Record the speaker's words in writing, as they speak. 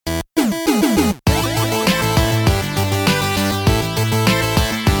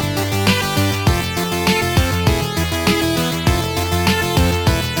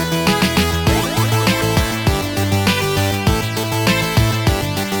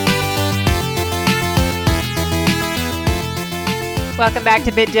Welcome back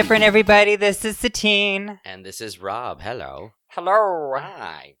to Bit Different, everybody. This is Satine. And this is Rob. Hello. Hello.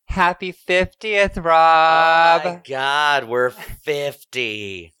 Hi. Happy 50th, Rob. Oh my God, we're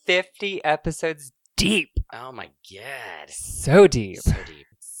 50. 50 episodes deep. Oh my God. So deep. So deep.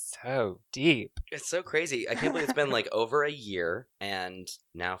 So deep. It's so crazy. I can't believe it's been like over a year and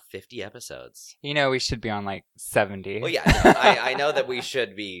now 50 episodes. You know, we should be on like 70. Well, yeah, no, I know that we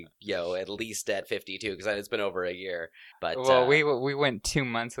should be, at least at 52 because it's been over a year. But well, we went 2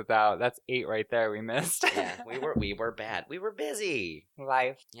 months without. That's 8 right there we missed. Yeah, we were bad. We were busy.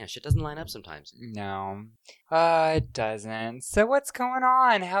 Life. Yeah, shit doesn't line up sometimes. No. It doesn't. So what's going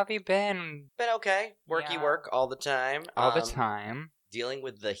on? How have you been? Been okay. Yeah. Work all the time. All the time. Dealing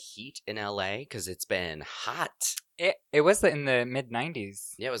with the heat in LA because it's been hot. It was in the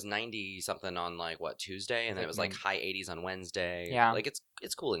mid-90s. Yeah, it was 90-something on, Tuesday, and then it was, high 80s on Wednesday. Yeah.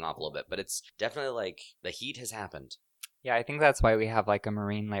 It's cooling off a little bit, but it's definitely, the heat has happened. Yeah, I think that's why we have, a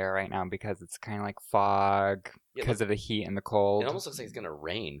marine layer right now, because it's kind of like fog because of the heat and the cold. It almost looks like it's going to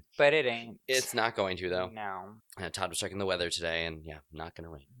rain. But it ain't. It's not going to, though. No. Todd was checking the weather today, and, not going to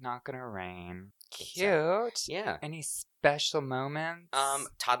rain. Not going to rain. Cute. Yeah. Any special moments?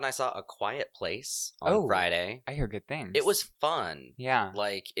 Todd and I saw A Quiet Place on Friday. I hear good things. It was fun. Yeah.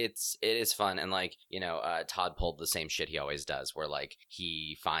 It is fun, and Todd pulled the same shit he always does, where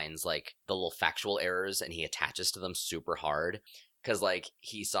he finds the little factual errors and he attaches to them super hard. Because,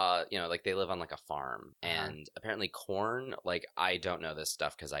 he saw, they live on, a farm. And apparently corn, I don't know this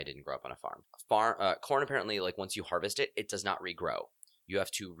stuff because I didn't grow up on a farm. Corn, apparently, once you harvest it, it does not regrow. You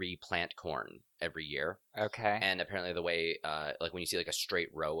have to replant corn every year. Okay. And apparently the way, when you see, a straight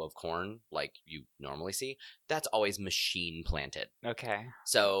row of corn, like you normally see, that's always machine planted. Okay.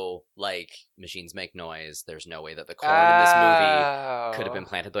 So, machines make noise. There's no way that the corn in this movie could have been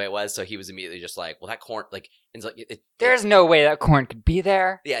planted the way it was. So he was immediately just well, that corn, there's no way that corn could be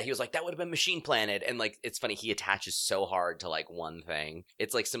there. Yeah, he was like, that would have been machine planted. And, it's funny, he attaches so hard to, one thing.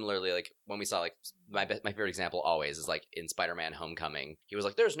 It's, similarly, when we saw, my favorite example always is, in Spider-Man Homecoming. He was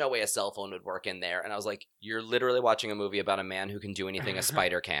like, there's no way a cell phone would work in there. And I was like, you're literally watching a movie about a man who can do anything a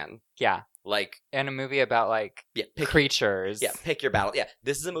spider can. Yeah. And a movie about, creatures. Yeah, pick your battle. Yeah,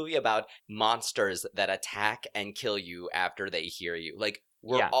 this is a movie about monsters that attack and kill you after they hear you.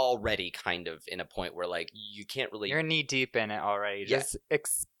 We're already kind of in a point where, you can't really... You're knee-deep in it already. Yeah. Just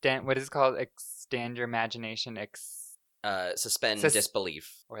what is it called? Extend your imagination. Suspend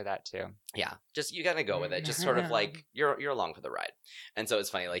disbelief. Or that too. Yeah, just you gotta go with it. Just sort of you're along for the ride. And so it's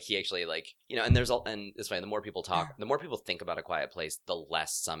funny, he actually and it's funny, the more people talk, the more people think about A Quiet Place, the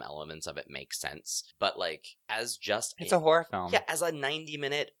less some elements of it make sense. But it's a horror film. Yeah, as a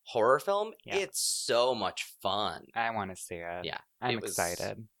 90-minute horror film, it's so much fun. I want to see it. Yeah. I'm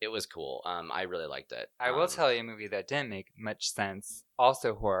excited. It was cool. I really liked it. I will tell you a movie that didn't make much sense.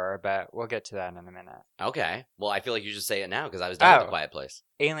 Also horror, but we'll get to that in a minute. Okay. Well, I feel like you should say it now because I was done with A Quiet Place.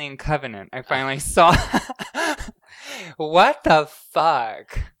 Alien Covenant. I finally saw. What the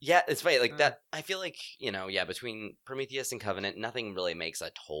fuck? Yeah, it's funny. That. I feel between Prometheus and Covenant, nothing really makes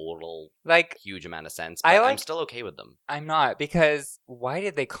a total huge amount of sense. But I'm still okay with them. I'm not, because why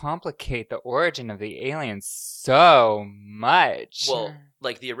did they complicate the origin of the aliens so much? Well,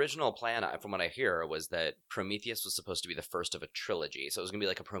 the original plan, from what I hear, was that Prometheus was supposed to be the first of a trilogy. So it was going to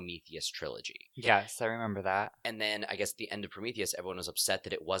be a Prometheus trilogy. Yes, I remember that. And then I guess at the end of Prometheus, everyone was upset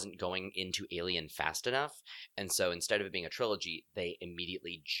that it wasn't going into Alien fast enough. And so instead of it being a trilogy, they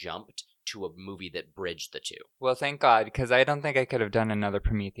immediately jumped to a movie that bridged the two. Well, thank God, because I don't think I could have done another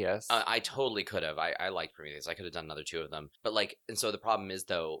Prometheus. I totally could have. I liked Prometheus. I could have done another 2 of them. But and so the problem is,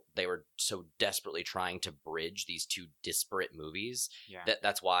 though, they were so desperately trying to bridge these 2 disparate movies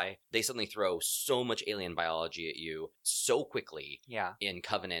that's why they suddenly throw so much alien biology at you so quickly in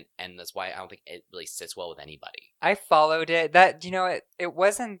Covenant, and that's why I don't think it really sits well with anybody. I followed it. It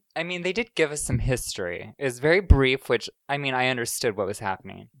wasn't, they did give us some history. It was very brief, which, I understood what was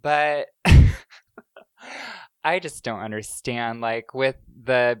happening. But I just don't understand, with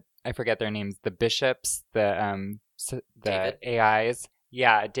I forget their names, the bishops, the David. AIs.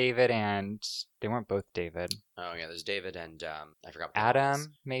 Yeah, David and... They weren't both David. Oh, yeah, there's David and, I forgot what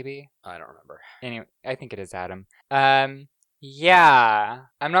Adam, maybe? I don't remember. Anyway, I think it is Adam. Yeah.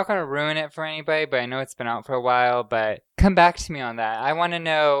 I'm not going to ruin it for anybody, but I know it's been out for a while, but come back to me on that. I want to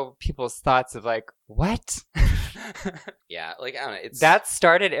know people's thoughts of, what? Yeah, I don't know, That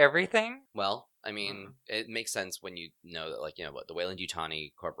started everything? Well, I mean, it makes sense when you know that, like, what the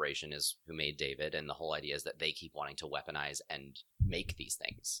Weyland-Yutani Corporation is who made David, and the whole idea is that they keep wanting to weaponize and make these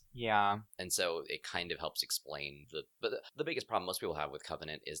things. Yeah. And so it kind of helps explain but the biggest problem most people have with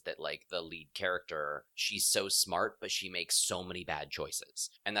Covenant is that, like, the lead character, she's so smart, but she makes so many bad choices.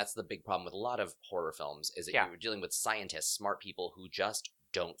 And that's the big problem with a lot of horror films, is that you're dealing with scientists, smart people who just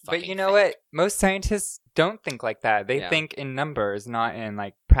don't fucking But you know think. what? Most scientists don't think like that. They think in numbers, not in,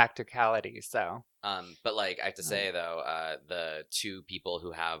 like, practicality, so. But, like, I have to say, though, the two people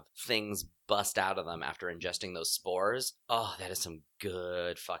who have things bust out of them after ingesting those spores, oh, that is some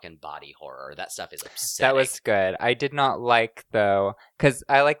good fucking body horror. That stuff is upsetting. That was good. I did not like, though, because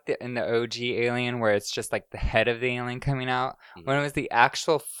I liked it in the OG Alien where it's just, like, the head of the alien coming out. Mm-hmm. When it was the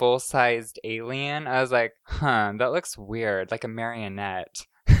actual full-sized alien, I was like, that looks weird, like a marionette.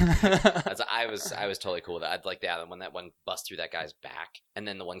 I was totally cool with that. I'd like when that one busts through that guy's back, and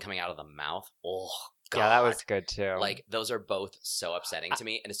then the one coming out of the mouth. Oh God. Yeah, that was good too. Like, those are both so upsetting to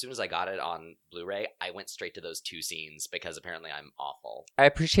me. And as soon as I got it on Blu-ray, I went straight to those two scenes because apparently I'm awful. I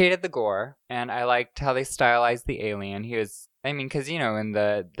appreciated the gore, and I liked how they stylized the alien. He was, I mean, because, in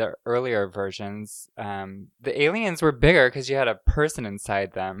the earlier versions, the aliens were bigger because you had a person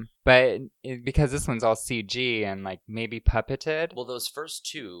inside them. But because this one's all CG and, like, maybe puppeted. Well, those first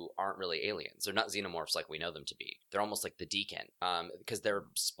two aren't really aliens. They're not xenomorphs like we know them to be. They're almost like the Deacon. Because they're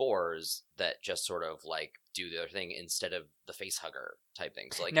spores that just sort of, like, do their thing instead of the face hugger type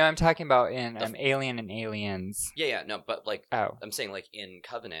things. Like, no, I'm talking about in Alien and Aliens. Yeah, no, but, like, I'm saying, like, in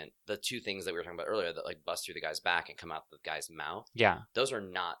Covenant, the two things that we were talking about earlier that, like, bust through the guy's back and come out the guy's mouth. Yeah. Those are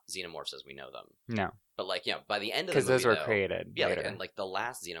not xenomorphs as we know them. No. But, like, by the end of the movie, because those were created. Yeah, later. Like, the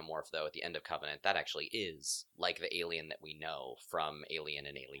last xenomorph, though, at the end of Covenant, that actually is like the alien that we know from Alien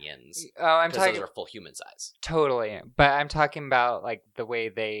and Aliens. Oh, I'm talking. Those are full human size. Totally, but I'm talking about, like, the way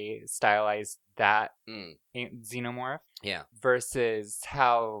they stylized that xenomorph. Yeah. Versus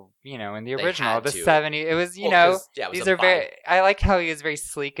how, in the original, the 70s, it was, these are very. I like how he was very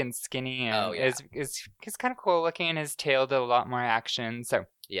sleek and skinny, and is kind of cool looking. His tail did a lot more action, so.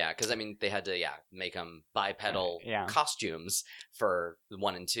 Yeah, because, I mean, they had to, make them bipedal costumes for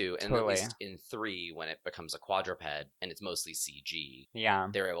 1 and 2. And at least in 3, when it becomes a quadruped and it's mostly CG,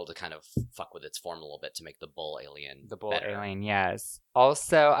 they're able to kind of fuck with its form a little bit to make the bull alien alien, yes.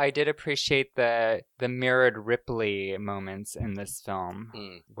 Also, I did appreciate the mirrored Ripley moments in this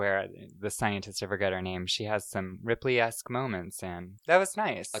film, where the scientist, I forget her name, she has some Ripley-esque moments, and that was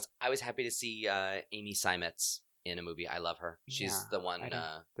nice. I was happy to see Amy Seimetz in a movie. I love her. She's the one,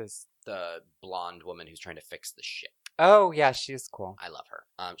 the blonde woman who's trying to fix the ship. Oh, yeah, she's cool. I love her.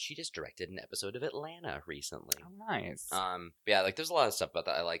 She just directed an episode of Atlanta recently. Oh, nice. Yeah, like, there's a lot of stuff about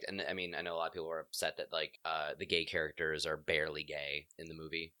that I liked. And, I mean, I know a lot of people were upset that, like, the gay characters are barely gay in the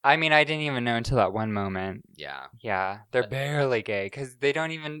movie. I mean, I didn't even know until that one moment. Yeah. Yeah, they're barely gay, because they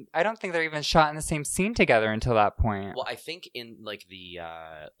don't even, I don't think they're even shot in the same scene together until that point. Well, I think in, like, the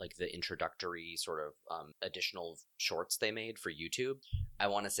introductory sort of additional shorts they made for YouTube, I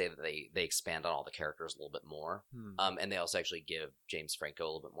want to say that they expand on all the characters a little bit more. And they also actually give James Franco a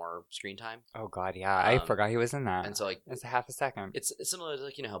little bit more screen time. Oh God, yeah, I forgot he was in that. And so, like, it's a half a second. It's similar to,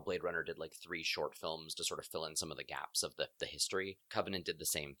 like, how Blade Runner did, like, 3 short films to sort of fill in some of the gaps of the history. Covenant did the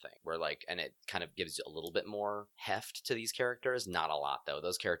same thing, where, like, and it kind of gives you a little bit more heft to these characters. Not a lot, though.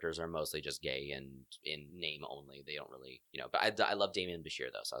 Those characters are mostly just gay and in name only. They don't really, But I love Damian Bashir,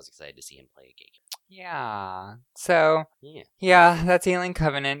 though, so I was excited to see him play a gay character. Yeah. So yeah, that's Alien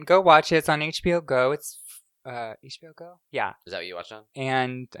Covenant. Go watch it. It's on HBO Go. It's HBO Go? Yeah. Is that what you watched on?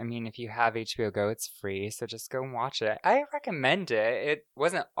 And, I mean, if you have HBO Go, it's free, so just go and watch it. I recommend it. It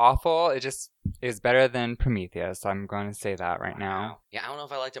wasn't awful. It just is better than Prometheus. I'm going to say that right now. Yeah, I don't know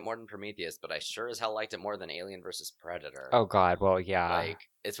if I liked it more than Prometheus, but I sure as hell liked it more than Alien vs. Predator. Oh, God. Well, yeah. Like,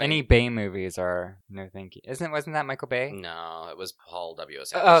 any Bay movies are no thank you. Wasn't that Michael Bay? No, it was Paul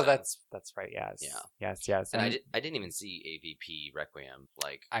W.S. Anderson. Oh, that's right. Yes. Yeah. Yes. And I didn't even see AVP Requiem.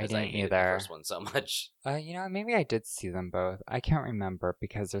 Like, I didn't hated either. The first one so much. Maybe I did see them both. I can't remember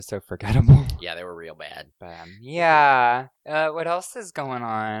because they're so forgettable. Yeah, they were real bad. But yeah. What else is going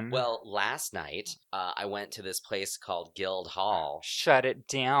on? Well, last night I went to this place called Guild Hall. Shut it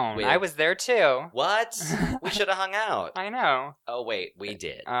down. I was there too. What? We should have hung out. I know. Oh wait, we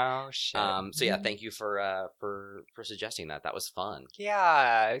did. Oh shit. So yeah, thank you for suggesting that. That was fun.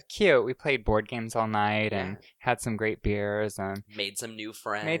 Yeah, cute. We played board games all night and had some great beers and made some new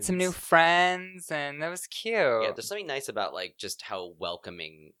friends. And that was cute. Yeah, there's something nice about, like, just how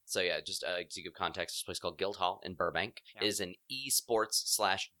welcoming. So yeah, just to give context, this place called Guild Hall in Burbank is an esports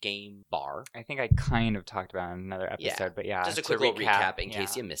 /game bar. 4. I think I kind of talked about it in another episode, but yeah. Just a to quick little recap in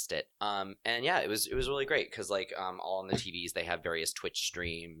case you missed it. And yeah, it was really great because like all on the TVs they have various Twitch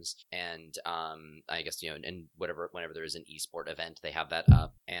streams and I guess and whenever there is an esport event they have that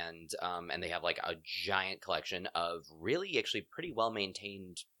up and they have like a giant collection of really actually pretty well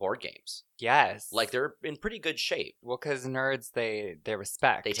maintained board games. Yes. Like they're in pretty good shape. Well, because nerds they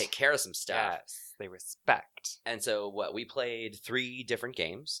respect. They take care of some stuff. Yes, they respect. And so we played 3 different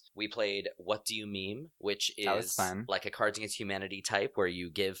games. We played What Do You Meme, which That was is fun. like a Cards Against Humanity type where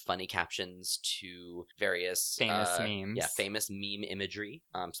you give funny captions to various Famous memes. Yeah, famous meme imagery.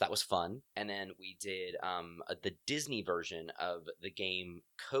 So that was fun. And then we did the Disney version of the game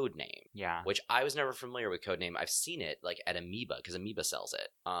Codename. Yeah. Which I was never familiar with Codename. I've seen it like at Amoeba because Amoeba sells it.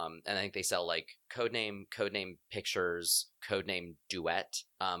 And I think they sell like Codename Pictures, Codename Duet.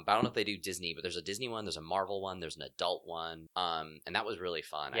 But I don't know if they do Disney, but there's a Disney one, there's a Marvel one, there's an adult one. And that was really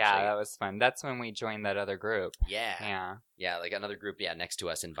fun. Yeah, actually. that was fun. That's when we joined that other group. Yeah. Yeah, like another group, next to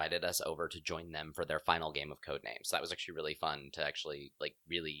us invited us over to join them for their final game of Codename. So that was actually really fun to actually like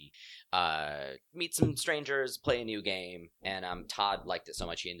really meet some strangers, play a new game. And Todd liked it so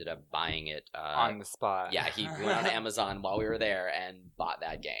much he ended up buying it on the spot. Yeah, he went on Amazon while we were there and bought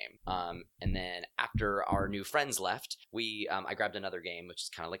that game. And then after our new friends left, I grabbed another game, which is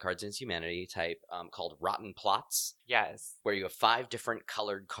kind of like Cards Against Humanity type, called Rotten Plots. Yes. Where you have 5 different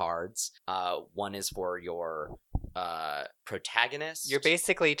colored cards. One is for your protagonist. You're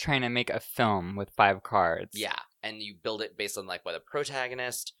basically trying to make a film with 5 cards. Yeah, and you build it based on like whether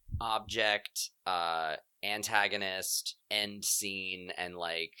protagonist, object, antagonist, end scene, and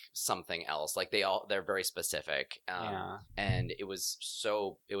like something else. Like they're very specific. And it was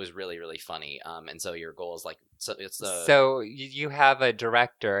really, really funny. And so your goal is like so you have a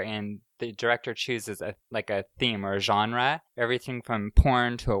director and the director chooses a theme or a genre, everything from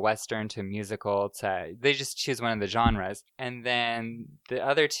porn to a western to a musical they just choose one of the genres, and then the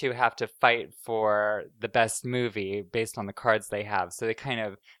other 2 have to fight for the best movie based on the cards they have. So they kind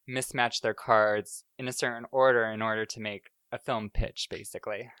of mismatch their cards in a certain order in order to make a film pitch,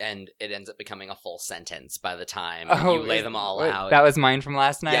 basically. And it ends up becoming a full sentence by the time you lay them all out. That was mine from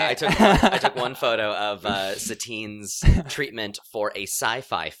last night? Yeah, I took one photo of Satine's treatment for a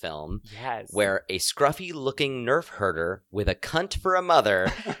sci-fi film. Yes. Where a scruffy-looking nerf herder with a cunt for a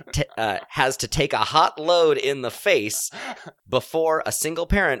mother has to take a hot load in the face before a single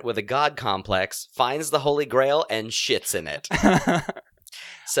parent with a god complex finds the Holy Grail and shits in it.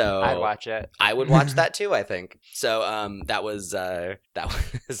 So I'd watch it. I would watch that too, I think. So that was a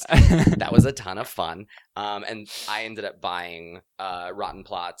ton of fun. And I ended up buying Rotten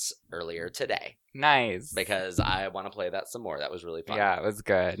Plots earlier today. Nice. Because I want to play that some more. That was really fun. Yeah, it was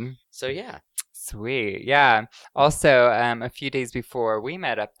good. So yeah. Sweet. Yeah. Also, a few days before we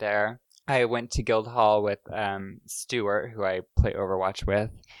met up there, I went to Guildhall with Stuart, who I play Overwatch with.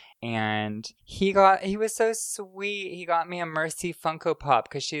 And he was so sweet. He got me a Mercy Funko Pop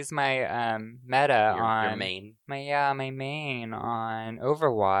because she's my meta your main. My main on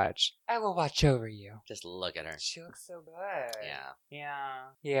Overwatch. I will watch over you. Just look at her. She looks so good.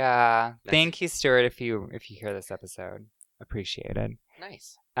 Yeah. Thank you, Stuart. If you hear this episode, appreciated.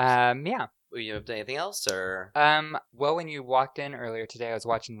 Nice. Yeah. You have anything else or? Well, when you walked in earlier today, I was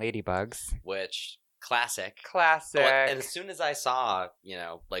watching Ladybugs. Which. Classic. And as soon as I saw,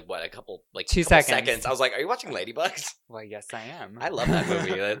 a couple 2 seconds, I was like, "Are you watching Ladybugs?" Well, yes, I am. I love that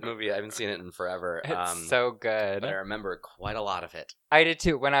movie. I haven't seen it in forever. It's so good. But I remember quite a lot of it. I did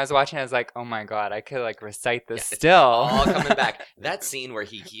too. When I was watching, I was like, "Oh my god, I could recite this still." It's all coming back. That scene where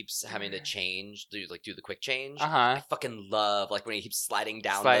he keeps having to change, do the quick change. I fucking love when he keeps sliding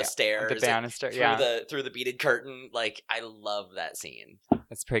down the stairs, the banister, through the beaded curtain. I love that scene.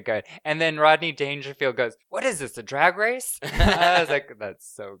 It's pretty good. And then Rodney Dangerfield goes, "What is this, a drag race?" I was like, that's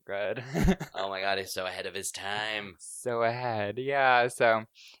so good. Oh my god, he's so ahead of his time. So ahead. Yeah, so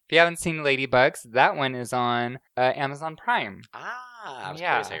if you haven't seen Ladybugs, that one is on Amazon Prime. I was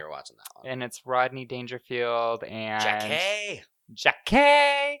curious how you're watching that one. And it's Rodney Dangerfield and...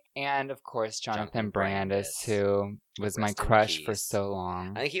 Jackie! And, of course, Jonathan Brandis, who was my crush for so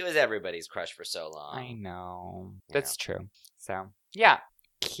long. I think he was everybody's crush for so long. I know. That's true. So, yeah.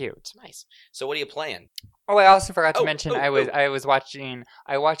 Cute. Nice. So what are you playing? Oh, I also forgot to mention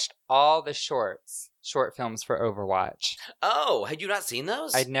I watched all the short films for Overwatch. Oh, had you not seen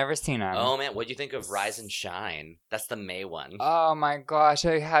those? I'd never seen them. Oh man, what'd you think of Rise and Shine? That's the May one. Oh my gosh,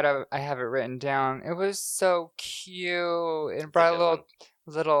 I have it written down. It was so cute. It brought a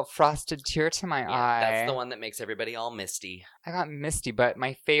little frosted tear to my eye. That's the one that makes everybody all misty. I got misty, but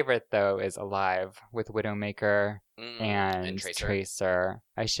my favorite though is Alive with Widowmaker And and Tracer. Tracer.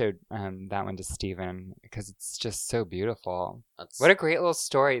 I showed that one to Steven because it's just so beautiful. That's What a great little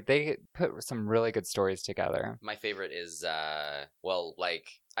story. They put some really good stories together. my favorite is well, like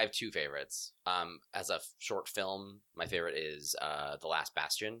I have two favorites. As a short film, my favorite is The Last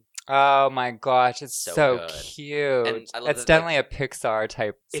Bastion. Oh my gosh, it's So so good. cute. And I love It's that, definitely a Pixar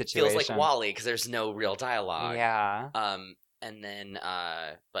type It situation. feels like WALL-E because there's no real dialogue. Yeah. And then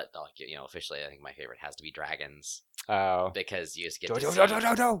but like, you know, officially I think my favorite has to be Dragons Oh. because you just get to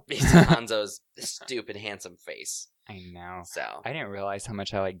Jojo. see Hanzo's stupid handsome face. I know. So I didn't realize how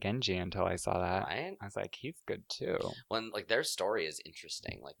much I like Genji until I saw that. right? I was like, he's good too. When like their story is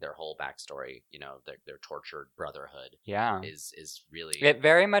interesting, like their whole backstory, you know, their tortured brotherhood Yeah. is really It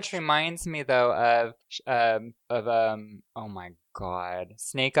very much reminds me though of oh my god,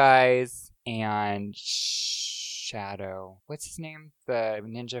 Snake Eyes and Shadow. What's his name? The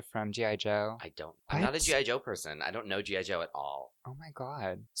ninja from G.I. Joe. I'm not a What? G.I. Joe person. I don't know G.I. Joe at all. Oh my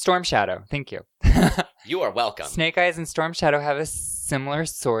god. Storm Shadow. Thank you. You are welcome. Snake Eyes and Storm Shadow have a similar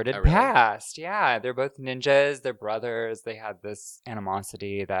sordid Oh, really? past. Yeah, they're both ninjas. They're brothers. They had this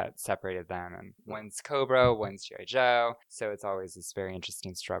animosity that separated them. And one's Cobra, one's G.I. Joe. So it's always this very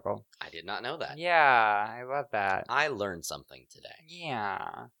interesting struggle. I did not know that. Yeah, I love that. I learned something today.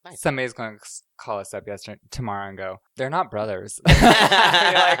 Yeah. Nice. Somebody's going to call us up tomorrow and go, they're not brothers. You're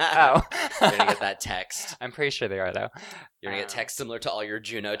like, oh. You're gonna get that text. I'm pretty sure they are, though. You're gonna get text similar to all your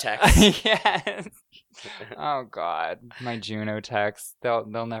Juno texts. Yes. Oh God, my Juno texts. They'll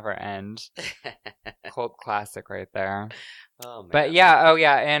never end. Cult classic right there. Oh man. But yeah, oh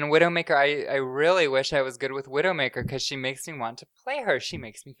yeah, and Widowmaker. I really wish I was good with Widowmaker because she makes me want to play her. She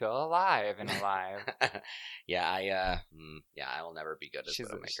makes me feel alive and alive. Yeah, I will never be good as She's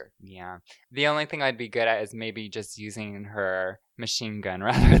Widowmaker. Yeah. The only thing I'd be good at is maybe just using her machine gun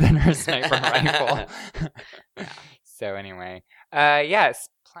rather than her sniper rifle. Yeah. So anyway, yes,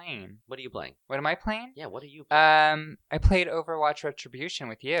 playing. What are you playing? What am I playing? Yeah, what are you playing? I played Overwatch Retribution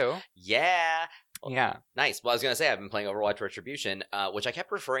with you. Yeah. Yeah. Nice. Well, I was going to say I've been playing Overwatch Retribution, which I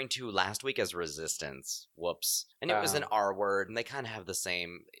kept referring to last week as Resistance. Whoops. And it was an R word, and they kind of have the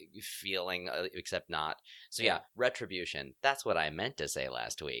same feeling, except not. So yeah, Retribution. That's what I meant to say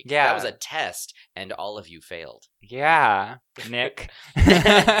last week. Yeah. That was a test, and all of you failed. Yeah, Nick.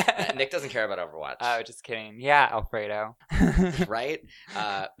 Nick doesn't care about Overwatch. Oh, just kidding. Yeah, Alfredo. Right?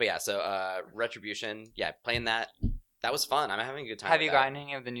 But yeah, so Retribution, yeah, playing that. That was fun. I'm having a good time. Have you with that. gotten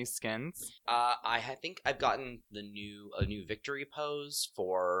any of the new skins? I think I've gotten a new victory pose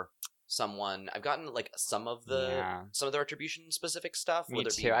for someone. I've gotten like some of the Retribution specific stuff. Me whether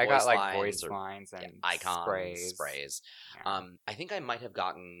it be too. I got like lines voice or, lines and icons, sprays. Yeah. I think I might have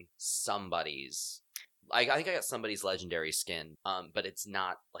gotten somebody's. I think I got somebody's legendary skin, but it's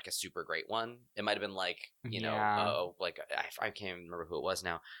not like a super great one. It might have been like, like I can't even remember who it was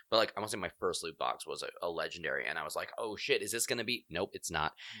now. But like I want to say my first loot box was a legendary, and I was like, oh shit, is this gonna be? Nope, it's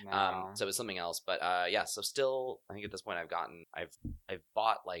not. No. So it's something else. But yeah, so still, I think at this point I've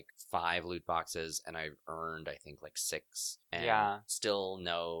bought like 5 loot boxes, and I've earned I think like 6, and still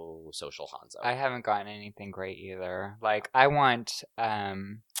no social Hanzo. I haven't gotten anything great either. Like I want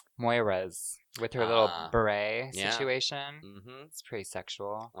Moira's with her little beret situation. Mm-hmm. It's pretty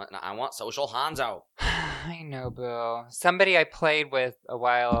sexual. I want social Hanzo. I know, boo. Somebody I played with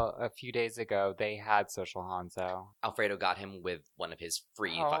a few days ago, they had social Hanzo. Alfredo got him with one of his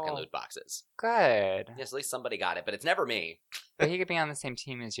free fucking loot boxes. Good. Yes, at least somebody got it, but it's never me. But he could be on the same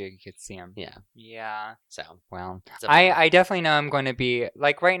team as you. You could see him. Yeah. Yeah. So. Well, I definitely know I'm going to be,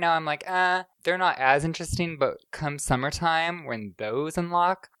 like right now I'm like, they're not as interesting, but come summertime, when those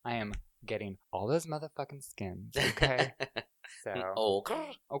unlock, I am getting all those motherfucking skins, okay? So.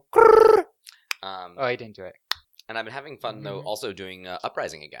 I didn't do it. And I've been having fun though, also doing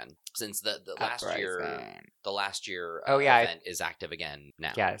Uprising again since the last year event is active again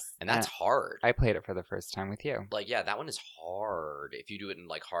now. Yes, and that's hard. I played it for the first time with you. Like, yeah, that one is hard if you do it in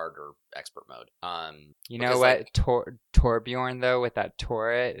like hard or expert mode. You know what? Torbjorn though with that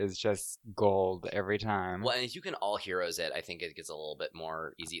turret is just gold every time. Well, and if you can all heroes it, I think it gets a little bit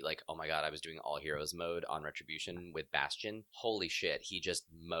more easy. Like, oh my god, I was doing all heroes mode on Retribution with Bastion. Holy shit, he just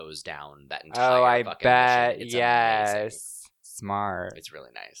mows down that entire fucking bet. mission. It's yes. amazing. Smart. It's really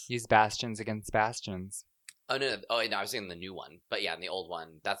nice. Use Bastions against Bastions. Oh no! I was saying the new one, but yeah, in the old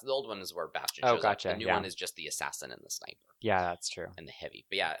one, the old one is where Bastion. Oh, shows gotcha. Up. The new one is just the assassin and the sniper. Yeah, that's true. And the heavy,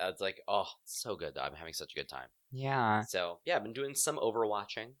 but yeah, it's like, oh, it's so good. I'm having such a good time. Yeah. So yeah, I've been doing some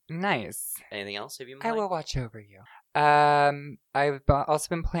Overwatching. Nice. Anything else? Have you been I playing? will watch over you. Also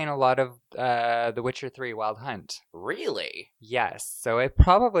been playing a lot of The Witcher 3 Wild Hunt. Really? Yes. So I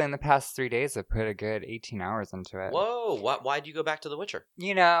probably in the past 3 days have put a good 18 hours into it. Whoa! Why'd you go back to The Witcher?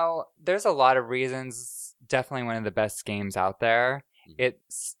 You know, there's a lot of reasons. Definitely one of the best games out there. It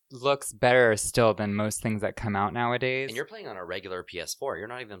looks better still than most things that come out nowadays. And you're playing on a regular PS4. You're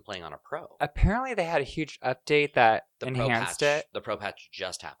not even playing on a Pro. Apparently, they had a huge update that enhanced it. The Pro patch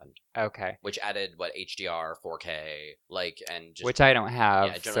just happened. Okay. Which added, HDR, 4K, and just... Which I don't have.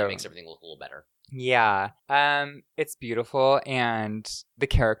 Yeah, it generally makes everything look a little better. Yeah. It's beautiful, and the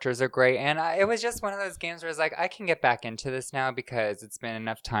characters are great, and it was just one of those games where it's like, I can get back into this now because it's been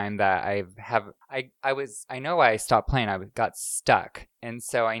enough time that I know why I stopped playing. I got stuck, and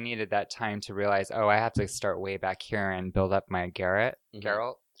so I needed that time to realize, I have to start way back here and build up my Geralt.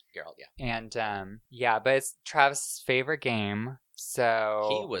 Geralt, yeah. And, but it's Travis' favorite game. So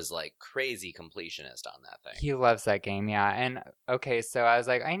he was crazy completionist on that thing. He loves that game, yeah. And okay, so I was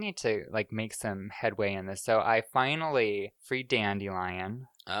like, I need to make some headway in this. So I finally freed Dandelion.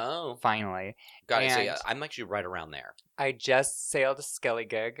 Oh, finally got it. So yeah, I'm actually right around there. I just sailed to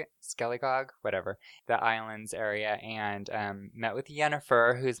Skellige, whatever, the islands area, and met with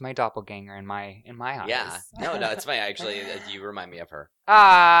Yennefer, who's my doppelganger in my house. Yeah, no, it's funny. Actually, you remind me of her.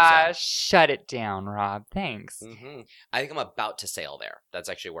 Shut it down, Rob. Thanks. Mm-hmm. I think I'm about to sail there. That's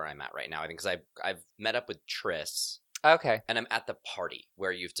actually where I'm at right now. I think because I've met up with Triss. Okay. And I'm at the party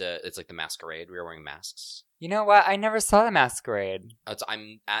where you have to. It's like the masquerade where you're wearing masks. You know what? I never saw the masquerade. So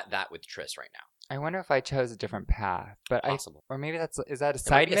I'm at that with Triss right now. I wonder if I chose a different path, but possible. Or maybe is that a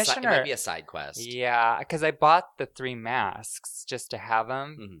side mission? It might be a side quest. Yeah, because I bought the 3 masks just to have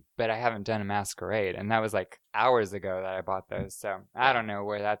them, but I haven't done a masquerade, and that was hours ago that I bought those. So I don't know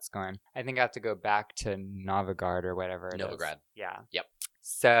where that's going. I think I have to go back to Novigrad or whatever it is. Novigrad. Yeah. Yep.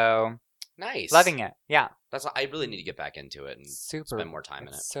 So nice. Loving it. Yeah. I really need to get back into it and spend more time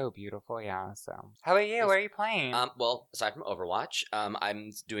in it. So beautiful, yeah. So, how about you? Where are you playing? Well, aside from Overwatch,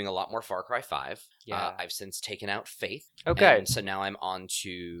 I'm doing a lot more Far Cry 5. Yeah. I've since taken out Faith. Oh, good. And so now I'm on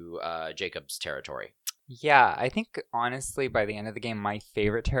to Jacob's territory. Yeah, I think honestly, by the end of the game, my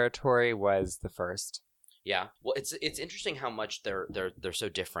favorite territory was the first. Yeah, well, it's interesting how much they're so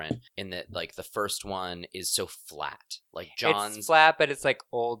different in that the first one is so flat. John's it's flat, but it's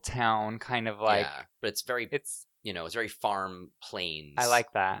Old Town kind of yeah, but it's very very farm plains. I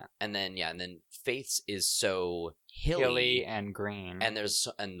like that. And then Faith's is so hilly and green, and there's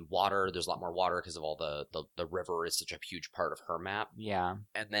water. There's a lot more water because of all the river is such a huge part of her map. Yeah,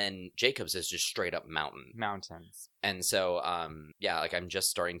 and then Jacob's is just straight up mountains. And so I'm just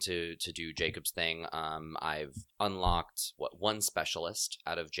starting to do Jacob's thing. I've unlocked one specialist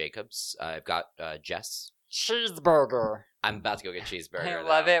out of Jacob's. I've got Jess. Cheeseburger. I'm about to go get cheeseburger. I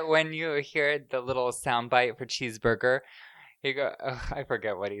love it when you hear the little soundbite for cheeseburger. You go, I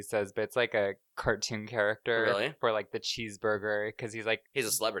forget what he says, but it's like a cartoon character. Really? For the cheeseburger, because he's a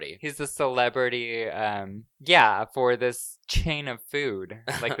celebrity. He's a celebrity, for this chain of food,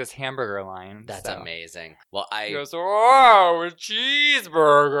 this hamburger line. That's amazing. Well, he goes, oh,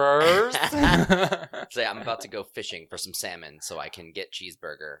 cheeseburgers. So I'm about to go fishing for some salmon so I can get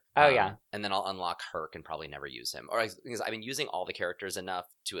cheeseburger. Oh, yeah. And then I'll unlock Herc and probably never use him. Or because I've been using all the characters enough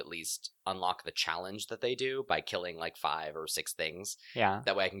to at least unlock the challenge that they do by killing 5 or 6 things. Yeah.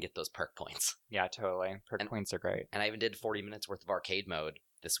 That way I can get those perk points. Yeah, totally. Perk points are great. And I even did 40 minutes worth of arcade mode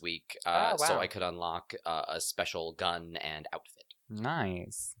this week. Wow. So I could unlock a special gun and outfit.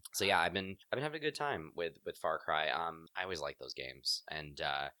 Nice. So yeah, I've been having a good time with Far Cry. I always like those games, and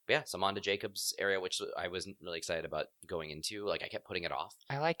so I'm on to Jacob's area, which I wasn't really excited about going into. I kept putting it off.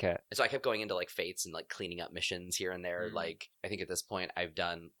 I like it. And so I kept going into Fates and cleaning up missions here and there. I think at this point I've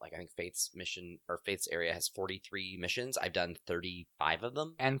done I think Fate's mission or Fate's area has 43 missions. I've done 35 of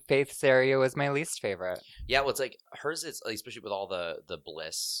them. And Faith's area was my least favorite. Yeah, well, it's hers is especially with all the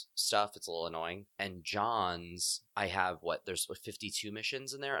bliss stuff. It's a little annoying. And John's, I have there's 52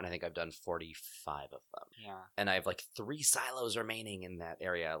 missions in there, and I think I've done 45 of them. Yeah. And I have 3 silos remaining in that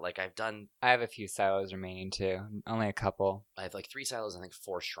area. I have a few silos remaining too. Only a couple. I have 3 silos, I think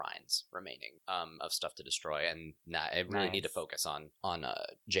 4 shrines remaining of stuff to destroy, and I really need to focus on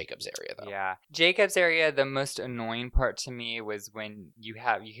Jacob's area though. Yeah. Jacob's area, the most annoying part to me was when you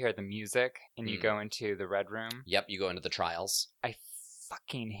hear the music and you go into the red room. Yep, you go into the trials. I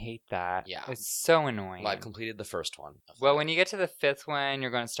fucking hate that. Yeah. It's so annoying. Well, I've completed the first one. Well, when you get to the 5th one,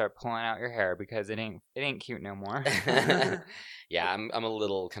 you're going to start pulling out your hair because it ain't cute no more. Yeah, I'm a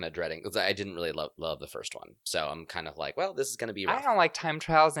little kind of dreading because I didn't really love the first one. So I'm kind of well, this is going to be rough. I don't like time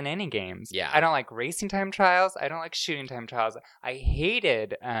trials in any games. Yeah. I don't like racing time trials. I don't like shooting time trials. I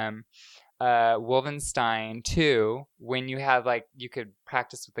hated Wolfenstein 2, when you have like you could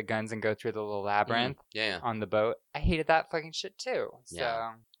practice with the guns and go through the little labyrinth Yeah. on the boat. I hated that fucking shit too. So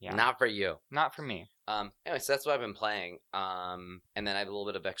yeah, Not for you. not for me. Anyway, so that's what I've been playing. And then I have a little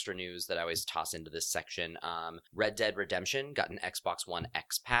bit of extra news that I always toss into this section. Red Dead Redemption got an Xbox One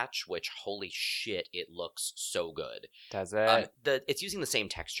X patch, which holy shit, it looks so good. Does it? It's using the same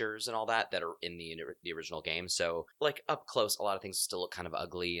textures and all that are in the original game. So like up close, a lot of things still look kind of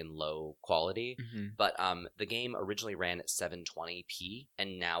ugly and low quality. Mm-hmm. But the game originally ran at 720p,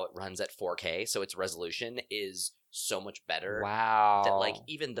 and now it runs at 4K. So its resolution is so much better. Wow. That like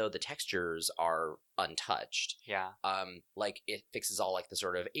even though the textures are untouched, yeah, like it fixes all like the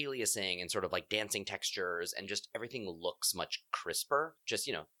sort of aliasing and sort of like dancing textures, and just everything looks much crisper. Just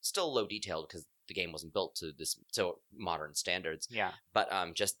still low detailed because the game wasn't built to this so modern standards. Yeah. But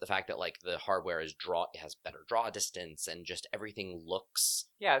just the fact that like the hardware has better draw distance, and just everything looks.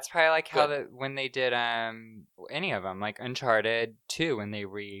 Yeah, it's probably like how when they did any of them, like Uncharted 2 when they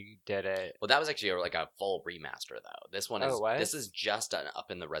redid it. Well, that was actually like a full remaster though. This one is this is just an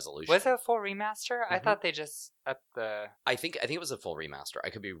up in the resolution. Was it a full remaster? Mm-hmm. I thought they just upped the. I think it was a full remaster. I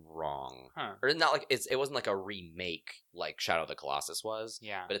could be wrong. Huh. Or not like it wasn't like a remake like Shadow of the Colossus was.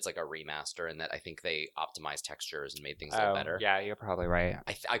 Yeah. But it's like a remaster, and that I think they optimized textures and made things look better. Yeah, you're probably right.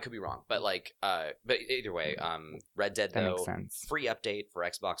 I could be wrong, but like but either way, Red Dead that though, makes sense. Free update for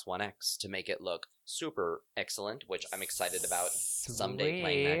Xbox One X to make it look super excellent, which I'm excited about someday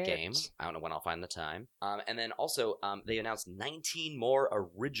playing that game. I don't know when I'll find the time. And then also they announced 19 more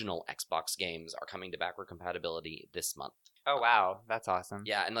original Xbox games are coming to backward compatibility this month. Oh wow, that's awesome.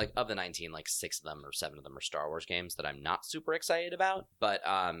 Yeah, and like of the 19, like 6 of them or 7 of them are Star Wars games that I'm not super excited about, but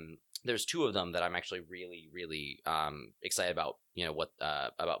there's 2 of them that I'm actually really, really excited about.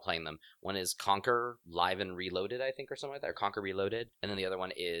 About playing them. One is Conquer Live and Reloaded, I think, or something like that, or Conquer Reloaded, and then the other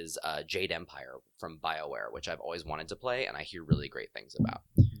one is Jade Empire from BioWare, which I've always wanted to play, and I hear really great things about.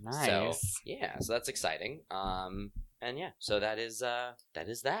 Nice. So yeah, so that's exciting. And yeah, so that is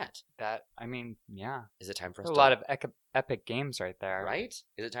that. That, I mean, yeah. Is it time for us a to... lot of epic games right there. Right?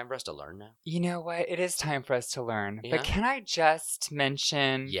 Is it time for us to learn now? You know what? It is time for us to learn. Yeah? But can I just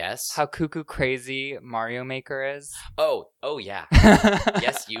mention Yes. how cuckoo crazy Mario Maker is? Oh yeah.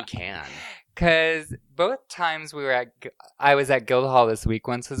 Yes, you can. Because both times I was at Guildhall this week,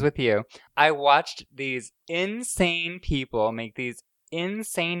 once was with you, I watched these insane people make these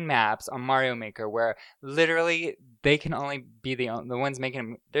insane maps on Mario Maker where literally they can only be the ones making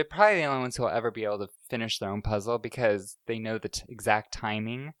them. They're probably the only ones who will ever be able to finish their own puzzle because they know the exact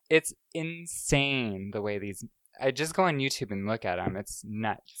timing. It's insane the way these. I just go on YouTube and look at them. It's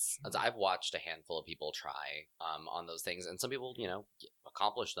nuts. I've watched a handful of people try on those things, and some people,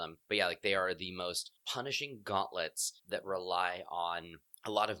 accomplish them. But yeah, like they are the most punishing gauntlets that rely on a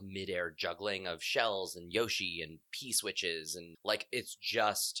lot of midair juggling of shells and Yoshi and P-switches, and like it's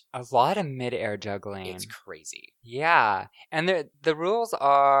just a lot of midair juggling. It's crazy. Yeah, and the rules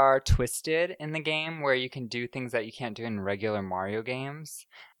are twisted in the game where you can do things that you can't do in regular Mario games,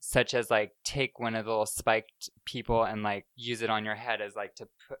 such as like take one of the little spiked people and like use it on your head as like to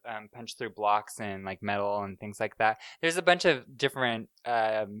punch through blocks and like metal and things like that. There's a bunch of different.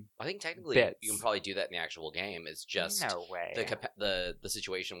 I think technically bits. You can probably do that in the actual game. It's just no way. The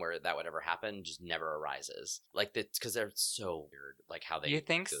situation where that would ever happen just never arises. Like because they're so weird. Like how they. You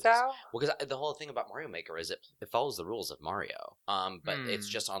think do this. so? Well, because the whole thing about Mario Maker is it follows the rules of Mario. But it's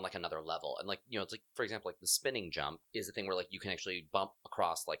just on like another level. And like it's like for example like the spinning jump is the thing where like you can actually bump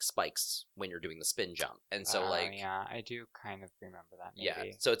across like spikes when you're doing the spin jump. And so like yeah, I do kind of remember that. Maybe.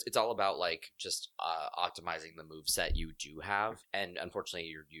 Yeah, so it's all about like just optimizing the moveset you do have, and unfortunately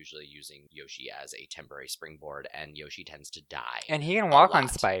you're usually using Yoshi as a temporary springboard, and Yoshi tends to die. And he can walk on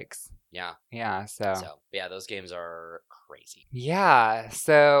spikes. Yeah. Yeah, so yeah, those games are crazy. Yeah,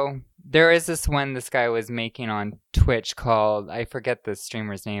 so there is this guy was making on Twitch called, I forget the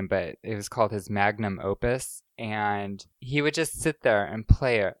streamer's name, but it was called his Magnum Opus. And he would just sit there and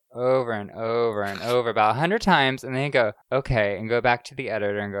play it over and over and over about 100 times, and then he'd go, okay, and go back to the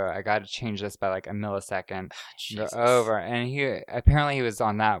editor and go, I got to change this by like a millisecond. Go over. And he was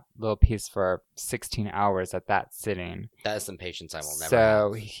on that little piece for 16 hours at that sitting. That is some patience I will never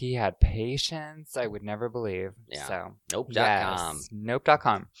So have. he had patience I would never believe. Yeah. So Nope.com. Yes,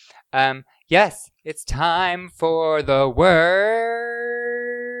 nope.com. Yes, it's time for the word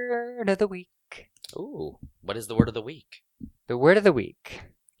of the week. Ooh, what is the word of the week? The word of the week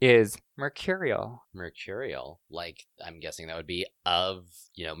is mercurial. Mercurial, like I'm guessing that would be of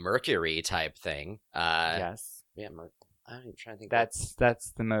Mercury type thing. Yes. Yeah, I'm even trying to think.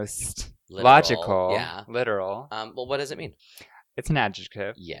 That's the most literal. logical. Yeah. Literal. Well, what does it mean? It's an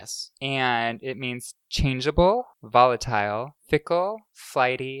adjective. Yes. And it means changeable, volatile, fickle,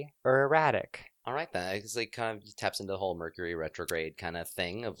 flighty, or erratic. All right, then. It's like kind of taps into the whole Mercury retrograde kind of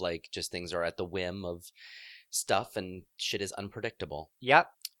thing of like just things are at the whim of stuff and shit is unpredictable. Yep.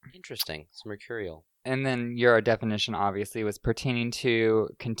 Interesting. It's mercurial. And then your definition obviously was pertaining to,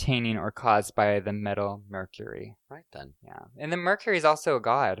 containing, or caused by the metal mercury. Right then. Yeah. And the Mercury is also a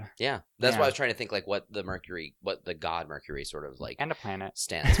god. Yeah. That's Yeah. why I was trying to think like what the god Mercury sort of like And a planet.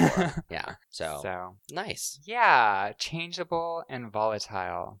 stands for. Yeah. So nice. Yeah. Changeable and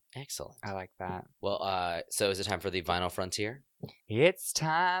volatile. Excellent. I like that. Well, so is it time for the Vinyl Frontier? It's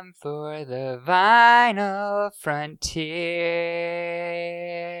time for the Vinyl Frontier.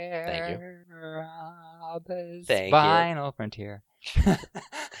 Thank you. Robbers Thank you. Vinyl Frontier.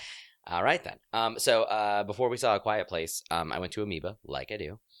 All right then. So before we saw A Quiet Place, I went to Amoeba, like I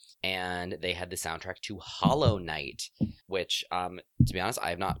do, and they had the soundtrack to Hollow Knight, which, to be honest, I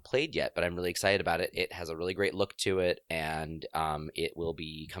have not played yet, but I'm really excited about it. It has a really great look to it, and it will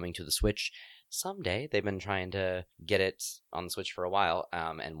be coming to the Switch someday. They've been trying to get it on the Switch for a while,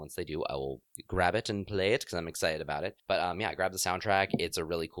 and once they do, I will grab it and play it because I'm excited about it. But yeah, I grabbed the soundtrack. It's a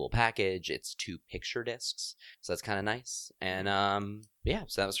really cool package. It's 2 picture discs, so that's kind of nice. And yeah,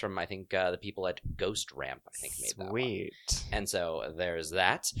 so that was from I think the people at Ghost Ramp. I think made that one. Sweet. And so there's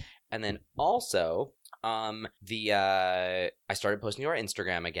that, and then also. I started posting to our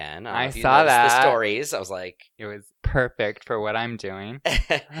Instagram again. I if you saw noticed that. the stories. I was like, It was perfect for what I'm doing.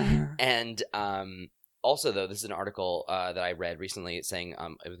 and also though, this is an article that I read recently saying I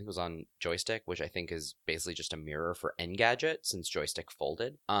think it was on Joystick, which I think is basically just a mirror for Engadget since Joystick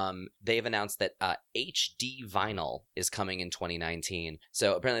folded. They've announced that HD vinyl is coming in 2019.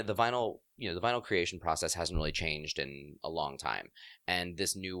 So apparently the vinyl creation process hasn't really changed in a long time. And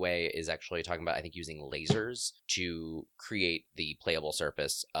this new way is actually talking about, I think, using lasers to create the playable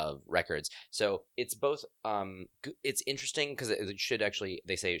surface of records. So it's both, it's interesting because it should actually,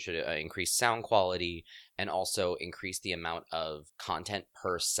 they say it should increase sound quality and also increase the amount of content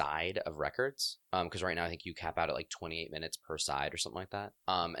per side of records. Because right now I think you cap out at like 28 minutes per side or something like that.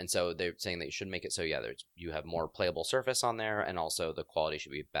 And so they're saying that you should make it so, yeah, you have more playable surface on there, and also the quality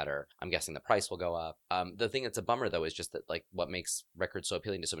should be better. I'm guessing the price will go up. The thing that's a bummer, though, is just that like what makes records so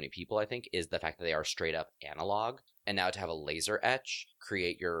appealing to so many people, I think, is the fact that they are straight up analog. And now to have a laser etch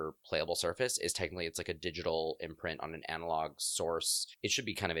create your playable surface is technically, it's like a digital imprint on an analog source. It should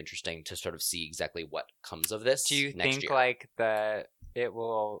be kind of interesting to sort of see exactly what comes of this. Do you next think year. like it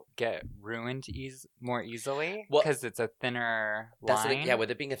will get ruined more easily Well, because it's a thinner That's the line? thing. Yeah, with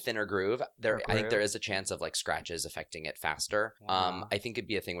it being a thinner groove, I think there groove. is a chance of like scratches affecting it faster. Yeah. I think it'd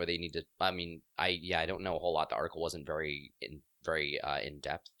be a thing where they need to. I mean, I don't know a whole lot. The article wasn't very in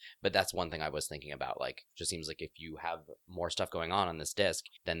depth, but that's one thing I was thinking about. Like, just seems like if you have more stuff going on this disc,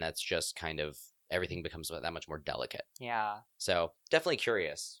 then that's just kind of everything becomes that much more delicate. Yeah. So definitely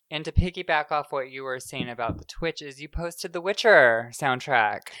curious. And to piggyback off what you were saying about the Twitch is you posted the Witcher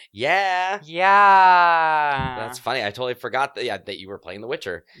soundtrack. Yeah. Yeah. That's funny. I totally forgot that you were playing The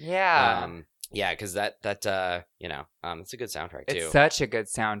Witcher. Yeah. Yeah, because that it's a good soundtrack too. It's such a good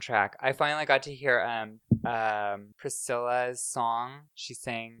soundtrack. I finally got to hear Priscilla's song. She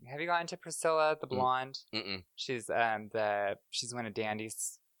sang. Have you gotten to Priscilla, the blonde? Mm-mm. She's she's one of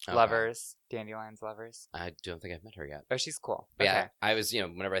Dandy's Okay. lovers, Dandelion's lovers. I don't think I've met her yet. Oh, she's cool. But Okay. yeah, I was,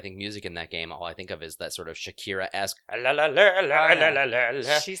 whenever I think music in that game, all I think of is that sort of Shakira-esque.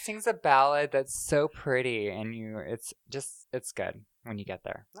 She sings a ballad that's so pretty, and it's good when you get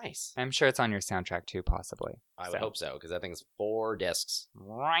there. Nice. I'm sure it's on your soundtrack too, possibly. I would hope so, because that thing's 4 discs.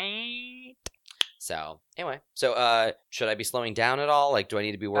 Right. So anyway, should I be slowing down at all? Like, do I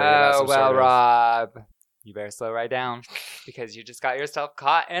need to be worried about some sort of... Rob, you better slow right down because you just got yourself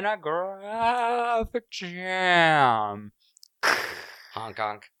caught in a graphic jam. Honk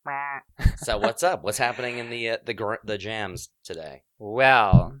honk. So what's up? What's happening in the jams today?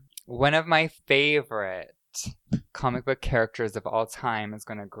 Well, one of my favorite comic book characters of all time is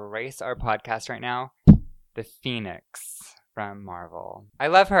going to grace our podcast right now, the Phoenix from Marvel. I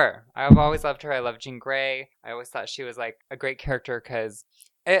love her. I've always loved her. I love Jean Grey. I always thought she was like a great character because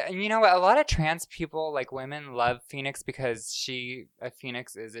you know what? A lot of trans people, like women, love Phoenix because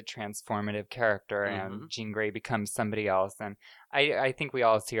Phoenix is a transformative character, and Jean Grey becomes somebody else. And I think we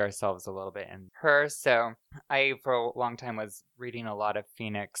all see ourselves a little bit in her. So I, for a long time, was reading a lot of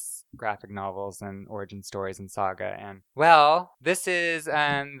Phoenix graphic novels and origin stories and saga. And, well, this is,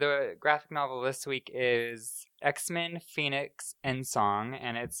 the graphic novel this week is X-Men Phoenix Endsong,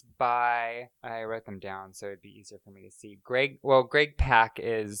 and it's by, I wrote them down so it'd be easier for me to see. Greg Pak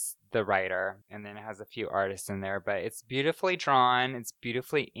is the writer, and then it has a few artists in there, but it's beautifully drawn, it's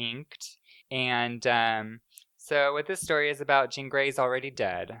beautifully inked, and so what this story is about, Jean Grey's already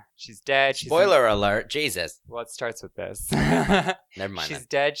dead. She's dead. Spoiler alert, Jesus. Well, it starts with this. Never mind. She's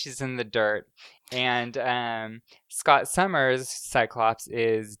dead. She's in the dirt. And Scott Summers, Cyclops,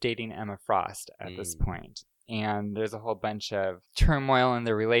 is dating Emma Frost at this point. And there's a whole bunch of turmoil in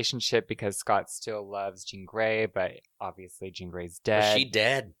their relationship because Scott still loves Jean Grey, but obviously Jean Grey's dead.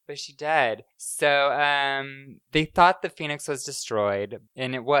 But she dead. So they thought the Phoenix was destroyed,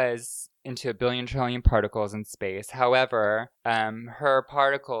 and it was, into a billion trillion particles in space. However, her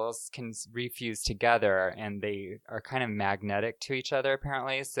particles can refuse together, and they are kind of magnetic to each other,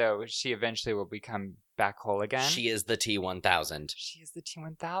 apparently. So she eventually will become back whole again. She is the T-1000. She is the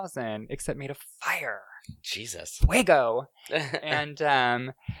T-1000, except made of fire. Jesus. Fuego.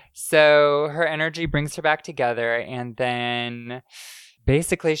 And so her energy brings her back together, and then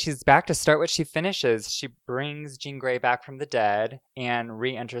basically she's back to start what she finishes. She brings Jean Grey back from the dead and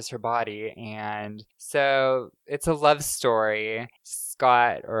re-enters her body. And so it's a love story.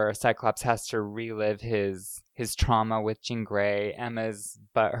 Scott, or Cyclops, has to relive his trauma with Jean Grey. Emma's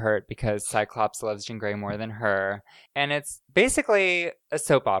butthurt because Cyclops loves Jean Grey more than her. And it's basically a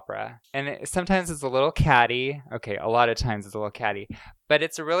soap opera. And sometimes it's a little catty. Okay, a lot of times it's a little catty. But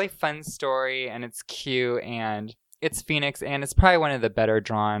it's a really fun story, and it's cute, and it's Phoenix, and it's probably one of the better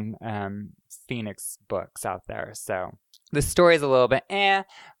drawn Phoenix books out there. So the story's a little bit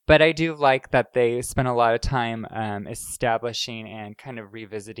but I do like that they spent a lot of time establishing and kind of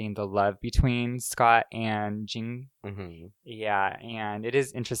revisiting the love between Scott and Jean. Mm-hmm. Yeah, and it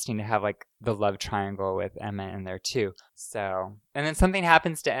is interesting to have like the love triangle with Emma in there too. So, and then something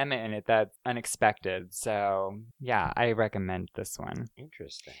happens to Emma in it that's unexpected. So, yeah, I recommend this one.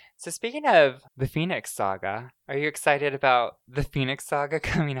 Interesting. So, speaking of the Phoenix Saga, are you excited about the Phoenix Saga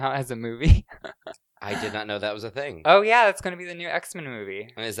coming out as a movie? I did not know that was a thing. Oh, yeah, that's going to be the new X-Men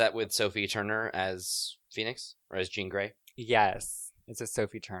movie. And is that with Sophie Turner as Phoenix, or as Jean Grey? Yes, it's a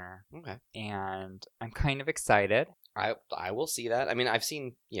Sophie Turner. Okay. And I'm kind of excited. I will see that. I mean, I've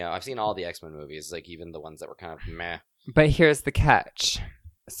seen all the X-Men movies, like even the ones that were kind of meh. But here's the catch.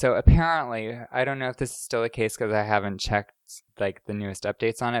 So apparently, I don't know if this is still the case because I haven't checked like the newest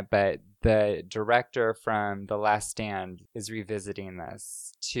updates on it, but the director from The Last Stand is revisiting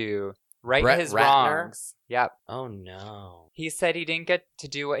this to right his Ratner? wrongs. Yep. Oh no. He said he didn't get to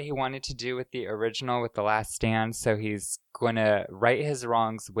do what he wanted to do with the original, with The Last Stand, so he's going to right his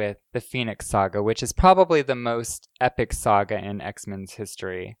wrongs with the Phoenix Saga, which is probably the most epic saga in X-Men's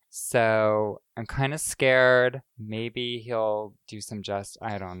history. So I'm kind of scared. Maybe he'll do some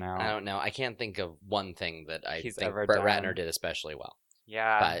I don't know. I don't know. I can't think of one thing that He's think ever Brett done. Ratner did especially well.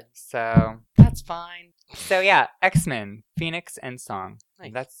 Yeah. But so that's fine. So yeah, X-Men, Phoenix Endsong.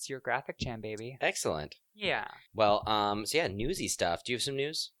 Nice. That's your graphic jam, baby. Excellent. Yeah. Well, so yeah, newsy stuff. Do you have some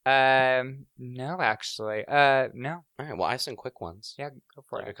news? No, actually. No. All right. Well, I have some quick ones. Yeah, go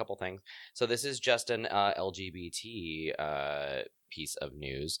for Like it. a couple things. So this is just an LGBT piece of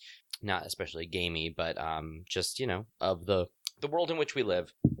news, not especially gamey, but just of the world in which we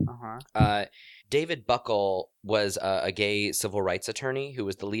live. Uh-huh. David Buckle was a gay civil rights attorney who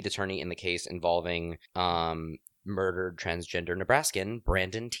was the lead attorney in the case involving murdered transgender Nebraskan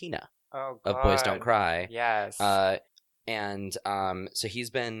Brandon Tina Oh, God. of Boys Don't Cry. Yes. And so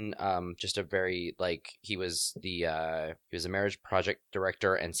he's been just a very he was a marriage project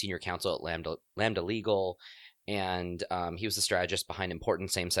director and senior counsel at Lambda Legal. And he was the strategist behind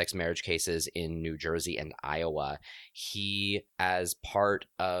important same-sex marriage cases in New Jersey and Iowa. He, as part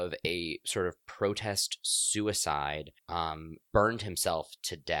of a sort of protest suicide, burned himself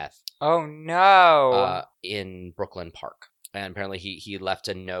to death. Oh, no. In Brooklyn Park. And apparently he left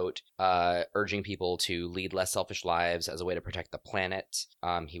a note urging people to lead less selfish lives as a way to protect the planet.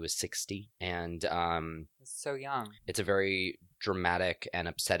 He was 60. And so young. it's a very dramatic and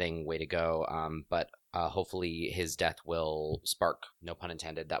upsetting way to go. But hopefully his death will spark, no pun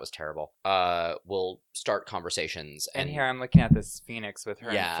intended, that was terrible, will start conversations. And here I'm looking at this Phoenix with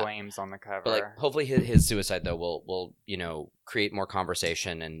her Yeah. in flames on the cover. But hopefully his suicide, though, will create more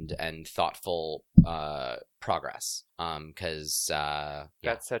conversation and thoughtful progress. Because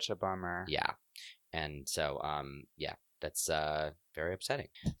That's such a bummer. yeah. And so, that's very upsetting.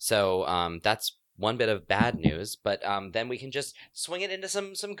 So that's one bit of bad news, but then we can just swing it into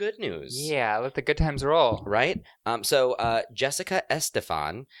some good news. Yeah, let the good times roll. Right? So Jessica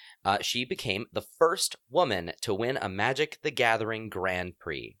Estefan, she became the first woman to win a Magic the Gathering Grand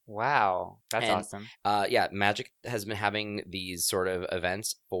Prix. Wow, that's And, awesome. Yeah, Magic has been having these sort of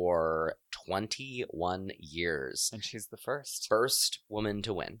events for 21 years. And she's the first. First woman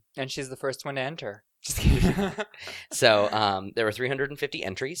to win. And she's the first one to enter. Just kidding. So there were 350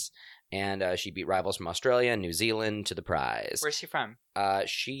 entries, and she beat rivals from Australia and New Zealand to the prize. Where's she from?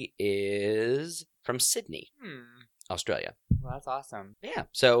 She is from Sydney, Australia. Well, that's awesome. Yeah.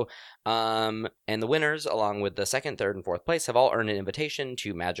 So, and the winners, along with the second, third, and fourth place, have all earned an invitation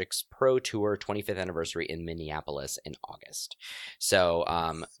to Magic's Pro Tour 25th anniversary in Minneapolis in August. So,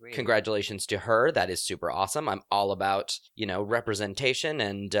 Sweet. congratulations to her. That is super awesome. I'm all about, representation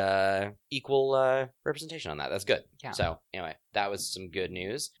and equal representation on that. That's good. Yeah. So, anyway, that was some good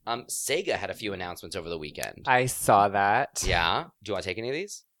news. Sega had a few announcements over the weekend. I saw that. Yeah. Do you want to take any of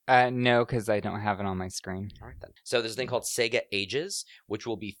these? No, because I don't have it on my screen. All right, then. So there's a thing called Sega Ages, which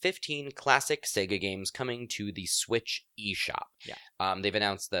will be 15 classic Sega games coming to the Switch eShop. Yeah. They've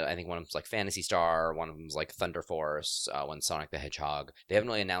announced that I think one of them's like Phantasy Star, one of them's like Thunder Force, one's Sonic the Hedgehog. They haven't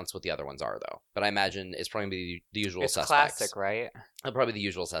really announced what the other ones are, though. But I imagine it's probably going to be the usual It's suspects. classic, right? Probably the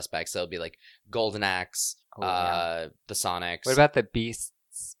usual suspects. So it'll be like Golden Axe, Yeah. the Sonics. What about the Beasts?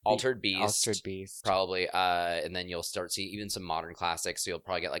 Altered Beast? Altered Beast. Probably, and then you'll start seeing even some modern classics. So you'll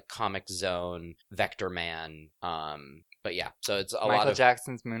probably get like Comic Zone, Vector Man. But yeah, so it's a lot Michael of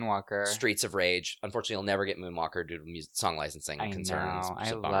Jackson's Moonwalker. Streets of Rage. Unfortunately, you'll never get Moonwalker due to song licensing I concerns. know. which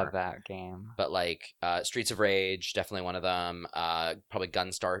is I a bummer. love that game. But like Streets of Rage, definitely one of them. Probably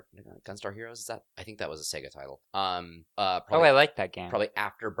Gunstar Heroes. I think that was a Sega title. Probably, I like that game. probably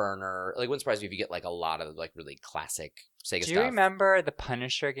Afterburner. Like, wouldn't surprise me if you get like a lot of like really classic Sega Do stuff. you remember the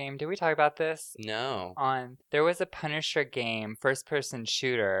Punisher game? Did we talk about this? No, There was a Punisher game, first-person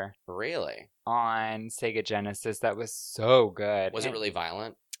shooter really. on Sega Genesis that was so good. Was it And really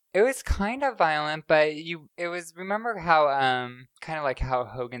violent? It was kind of violent, but remember how kind of like how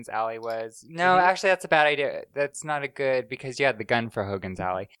Hogan's Alley was. No, Mhm. actually that's a bad idea. That's not a good because you had the gun for Hogan's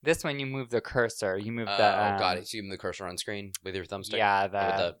Alley. This one you move the cursor. You move the got it. So you move the cursor on screen with your thumbstick. Yeah, Or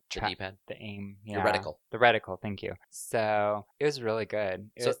with the D-pad. the aim. Your Yeah. reticle. The reticle, thank you. So it was really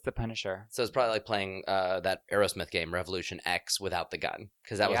good. It So- was the Punisher. So it's probably like playing that Aerosmith game, Revolution X, without the gun,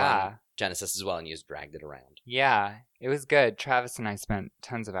 because that was Yeah. on Genesis as well, and you just dragged it around. Yeah, it was good. Travis and I spent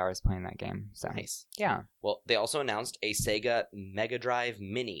tons of hours playing that game. So Nice. yeah. Well, they also announced a Sega Mega Drive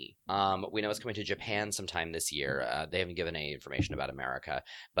Mini. We know it's coming to Japan sometime this year. They haven't given any information about America,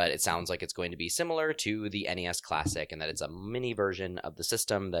 but it sounds like it's going to be similar to the NES Classic, and that it's a mini version of the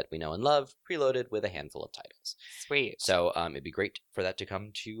system that we know and love, preloaded with a handful of titles. Sweet. So it'd be great for that to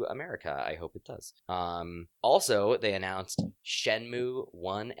come to America. I hope it does. Also, they announced Shenmue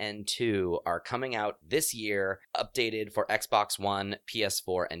 1 and 2 are coming out this year, updated for Xbox One,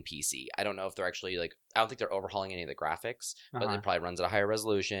 PS4, and PC. I don't know if they're actually I don't think they're overhauling any of the graphics, but Uh-huh. it probably runs at a higher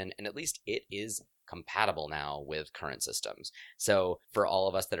resolution, and at least it is compatible now with current systems. So for all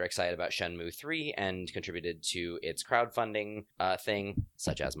of us that are excited about Shenmue 3 and contributed to its crowdfunding thing,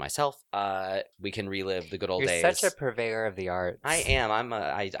 such as myself, we can relive the good old You're days. such a purveyor of the arts. I am.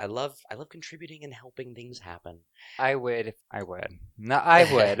 I love contributing and helping things happen. I would. No, I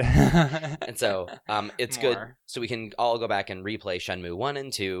would. And so it's good. More. So we can all go back and replay Shenmue 1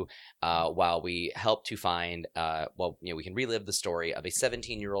 and 2 while we help to find, we can relive the story of a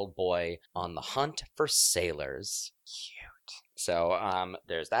 17-year-old boy on the hunt for sailors. Cute. So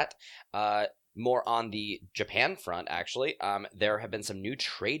there's that. More on the Japan front, actually, there have been some new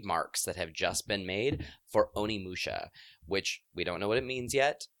trademarks that have just been made for Onimusha, which we don't know what it means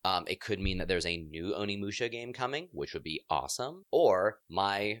yet. It could mean that there's a new Onimusha game coming, which would be awesome. Or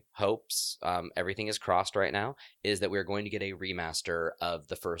my hopes, everything is crossed right now, is that we're going to get a remaster of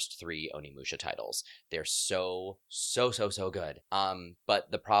the first 3 Onimusha titles. They're so good.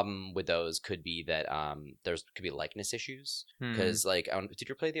 But the problem with those could be that could be likeness issues. Because, did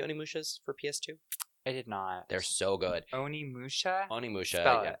you play the Onimushas for PS2? I did not. They're so good. Onimusha? Onimusha,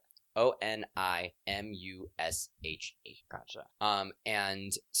 Spell yeah. it. Onimusha. Gotcha.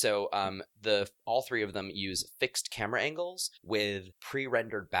 And so all 3 of them use fixed camera angles with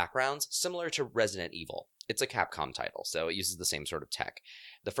pre-rendered backgrounds, similar to Resident Evil. It's a Capcom title, so it uses the same sort of tech.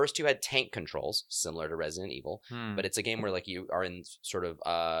 The first 2 had tank controls, similar to Resident Evil, but it's a game where you are in sort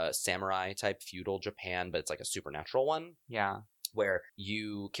of samurai type feudal Japan, but it's like a supernatural one. Yeah. where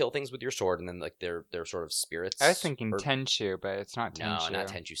you kill things with your sword, and then like they're sort of spirits. I was thinking or- Tenchu, but it's not Tenchu. No, not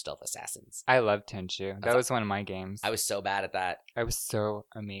Tenchu Stealth Assassins. I love Tenchu. That was one of my games. I was so bad at that. I was so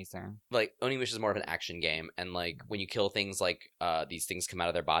amazing. Like Onimusha is more of an action game, and like when you kill things, like these things come out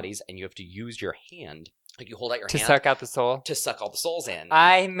of their bodies, and you have to use your hand. Like you hold out your To hand suck out the soul? to suck all the souls in.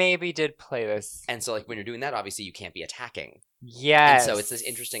 I maybe did play this. And so like when you're doing that, obviously you can't be attacking. Yes. And so it's this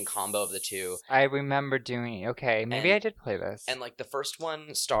interesting combo of the two. I remember doing. Okay, maybe And- I did play this. And like the first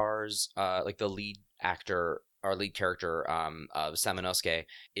one stars like the lead actor or lead character of Samanosuke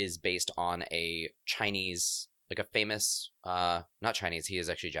is based on a Chinese, like a famous not Chinese, he is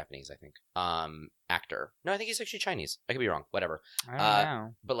actually Japanese, I think. Actor. No, I think he's actually Chinese. I could be wrong. Whatever. I don't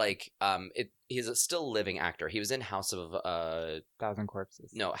know. But like he's a still living actor. He was in House of Thousand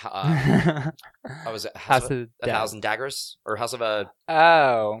Corpses. no, I was it House of a Thousand Daggers or House of a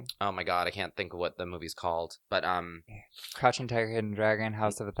Oh. Oh my god, I can't think of what the movie's called. But Crouching Tiger, Hidden Dragon,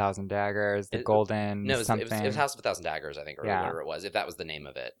 House of a Thousand Daggers, The Golden no, it something. was House of a Thousand Daggers, I think, or whatever it was. If that was the name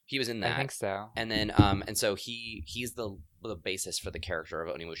of it, he was in that. I think so. And then and so he's the basis for the character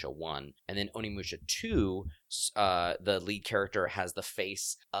of Onimusha 1. And then Onimusha 2, the lead character has the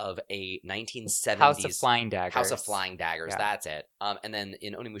face of a 1970s House of Flying Daggers. House of Flying Daggers, Yeah. that's it. And then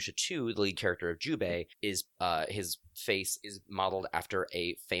in Onimusha 2, the lead character of Jubei is his face is modeled after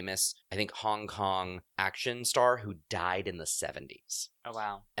a famous, I think, Hong Kong action star who died in the 70s. Oh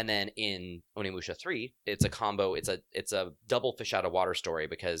wow. And then in Onimusha 3, it's a combo. It's a double fish out of water story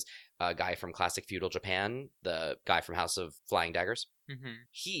because a guy from classic feudal Japan, the guy from House of Flying Daggers, Mm-hmm.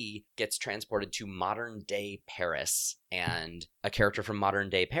 he gets transported to modern day Paris, and a character from modern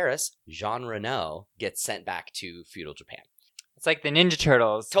day Paris, Jean Reno, gets sent back to feudal Japan. It's like the Ninja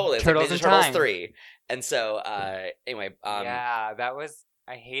Turtles. Totally, it's Turtles like in Ninja Turtles Time. 3. And so anyway, yeah, that was.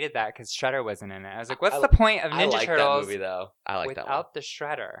 I hated that because Shredder wasn't in it. I was like, "What's I- the point of I Ninja like Turtles that movie though. I like that one. without the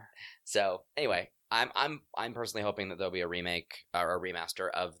Shredder?" So anyway, I'm personally hoping that there'll be a remake or a remaster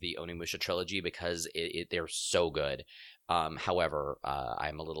of the Onimusha trilogy because they're so good. However,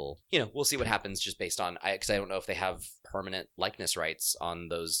 I'm a little, we'll see what happens just based on because I don't know if they have permanent likeness rights on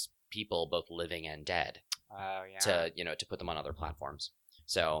those people, both living and dead, Oh yeah. to put them on other platforms.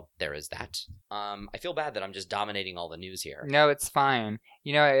 So there is that. I feel bad that I'm just dominating all the news here. No, it's fine.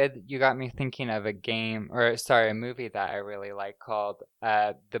 You got me thinking of a movie that I really like called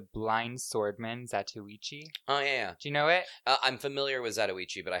The Blind Swordman Zatoichi. Oh yeah. Do you know it? I'm familiar with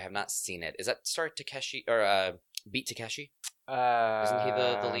Zatoichi, but I have not seen it. Is that Star Takeshi or Beat Takeshi? Isn't he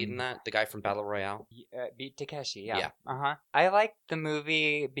the lead in that? The guy from Battle Royale? Beat Takeshi, yeah. Yeah. Uh-huh. I like the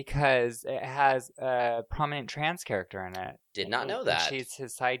movie because it has a prominent trans character in it. Did not know And that. she's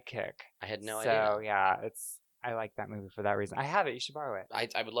his sidekick. I had no So, idea. yeah, I like that movie for that reason. I have it. You should borrow it.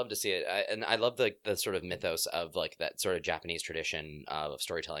 I would love to see it, and I love the sort of mythos of like that sort of Japanese tradition of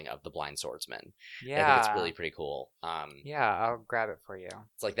storytelling of the blind swordsman. Yeah. I think it's really pretty cool. Yeah, I'll grab it for you.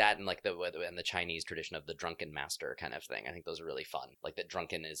 It's like that, and like the Chinese tradition of the drunken master kind of thing. I think those are really fun. Like that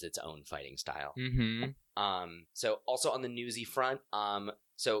drunken is its own fighting style. Mm-hmm. So also on the newsy front,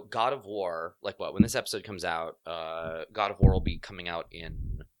 so God of War, like when this episode comes out, God of War will be coming out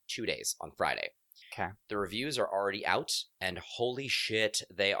in 2 days on Friday. Okay. The reviews are already out, and holy shit,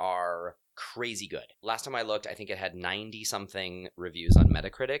 they are crazy good. Last time I looked, I think it had 90-something reviews on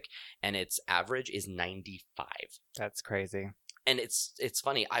Metacritic, and its average is 95. That's crazy. And it's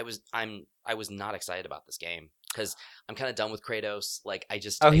funny. I was not excited about this game because I'm kind of done with Kratos. Like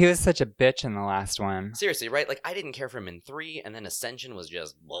He was such a bitch in the last one. seriously, right? Like I didn't care for him in 3, and then Ascension was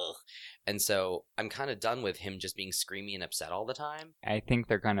just ugh. And so I'm kind of done with him just being screamy and upset all the time. I think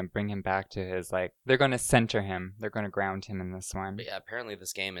they're going to bring him back to his, they're going to center him. They're going to ground him in this one. But yeah, apparently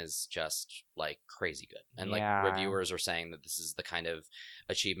this game is just like crazy good. And Yeah. like reviewers are saying that this is the kind of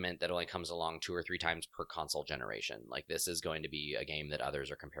achievement that only comes along 2 or 3 times per console generation. Like this is going to be a game that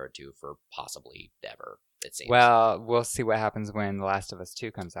others are compared to for possibly ever, it seems. Well, we'll see what happens when The Last of Us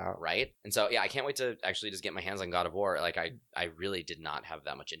 2 comes out. Right? And so yeah, I can't wait to actually just get my hands on God of War. Like I really did not have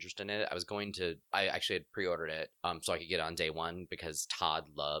that much interest in it. I actually had pre-ordered it so I could get it on day 1 because Todd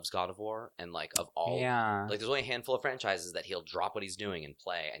loves God of War, and like of all Yeah. like there's only a handful of franchises that he'll drop what he's doing and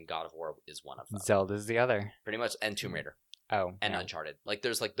play, and God of War is one of them. Zelda's the other. Pretty much, and Tomb Raider Oh. and yeah. Uncharted. Like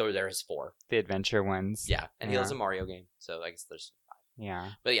there's 4. The adventure ones. Yeah, and he Yeah. loves a Mario game, so I guess there's 5.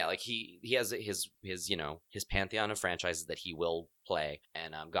 Yeah. But yeah, like he has his pantheon of franchises that he will play,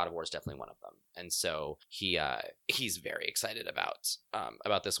 and God of War is definitely one of them. And so he's very excited about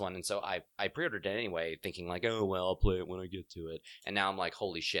this one. And so I pre-ordered it anyway, thinking like, oh well, I'll play it when I get to it. And now I'm like,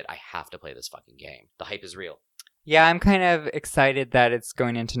 holy shit, I have to play this fucking game. The hype is real. Yeah, I'm kind of excited that it's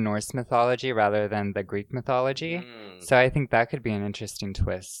going into Norse mythology rather than the Greek mythology. So I think that could be an interesting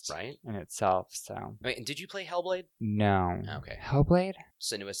twist Right? in itself. So I mean, did you play Hellblade? no. Okay. Hellblade?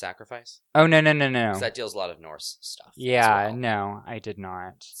 Sinuous Sacrifice? Oh no. 'Cause that deals a lot of Norse stuff. as Yeah, well. no, I did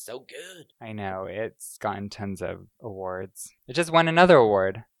not. So good. I know it's gotten tons of awards. It just won another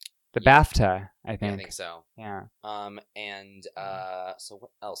award, the Yeah. BAFTA, I Yeah, I think. think so. Yeah. So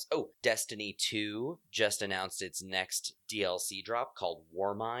what else? Oh, Destiny 2 just announced its next DLC drop called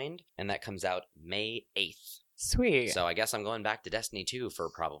Warmind, and that comes out May 8th. Sweet. So I guess I'm going back to Destiny 2 for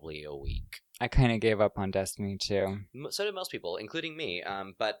probably a week. I kind of gave up on Destiny too. So did most people, including me.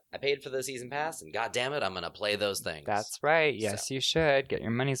 But I paid for the season pass, and god damn it, I'm gonna play those things. That's right. Yes, So. you should get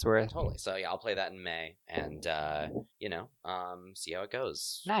your money's worth. Totally. So yeah, I'll play that in May, and see how it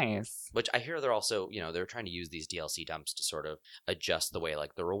goes. Nice. Which I hear they're also, they're trying to use these DLC dumps to sort of adjust the way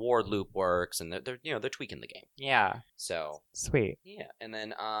like the reward loop works, and they're tweaking the game. Yeah. So Sweet. yeah, and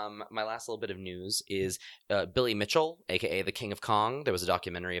then my last little bit of news is Billy Mitchell, aka the King of Kong. There was a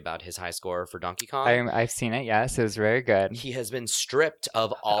documentary about his high score for Donkey Kong. I've seen it. Yes, it was very good. He has been stripped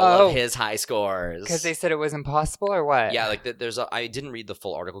of all of his high scores Because they said it was impossible, or what? Yeah, like I didn't read the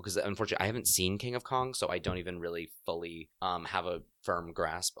full article because unfortunately I haven't seen King of Kong, so I don't even really fully have a firm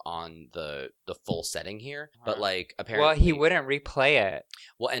grasp on the full setting here. But like apparently, well, he wouldn't replay it.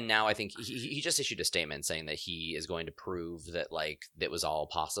 Well, and now I think he just issued a statement saying that he is going to prove that like that was all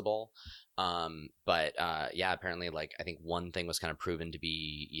possible. Apparently like I think one thing was kind of proven to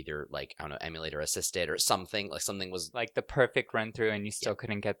be either like I don't know, emulator assisted or something, like something was like the perfect run through and you still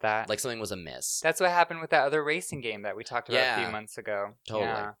couldn't get that. Like something was amiss. That's what happened with that other racing game that we talked about a few months ago. Totally.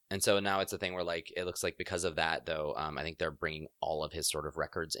 Yeah. And so now it's a thing where like it looks like because of that though, I think they're bringing all of his sort of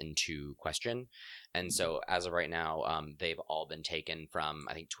records into question. And so as of right now, they've all been taken from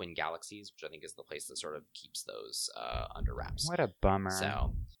I think Twin Galaxies, which I think is the place that sort of keeps those under wraps. What a bummer.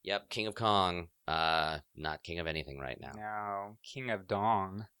 So yep, King of Kong, not king of anything right now. No, King of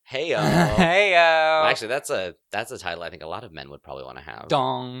Dong. Heyo. Heyo. Well, actually, that's a title I think a lot of men would probably want to have.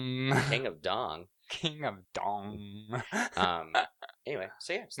 Dong. King of Dong. King of Dong. Anyway,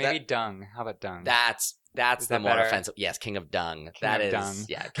 so yeah. So maybe Dung. How about Dung? That's the more better? offensive. Yes, King of Dung. King of Dung.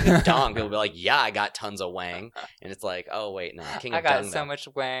 Yeah, King of Dong. People will be like, yeah, I got tons of wang. And it's like, oh, wait, no. King of I got Dung, so though. much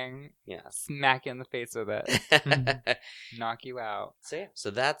wang. Yeah. Smack you in the face with it. Knock you out. So yeah,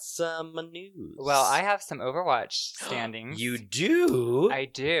 so that's my news. Well, I have some Overwatch standings. You do? I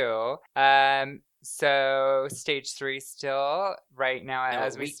do. So stage 3 still right now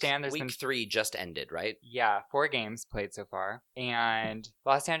as we stand. There's week been 3 just ended, right? Yeah, 4 games played so far, and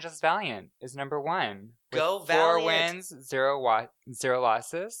Los Angeles Valiant is number 1. Go with Valiant! 4 wins, 0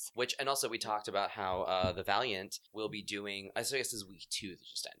 losses. And also we talked about how the Valiant will be doing. I guess this is week 2 that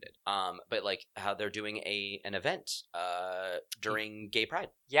just ended. But like how they're doing an event during Gay Pride.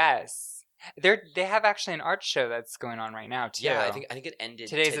 Yes. They have actually an art show that's going on right now too. Yeah, I think it ended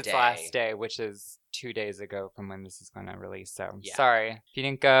Today's today. its last day, which is 2 days ago from when this is going to release. So Yeah. sorry if you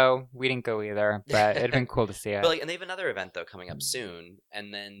didn't go. We didn't go either, but it'd been cool to see it. But and they have another event though coming up soon,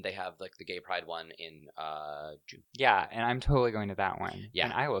 and then they have like the Gay Pride one in June. Yeah, and I'm totally going to that one. Yeah,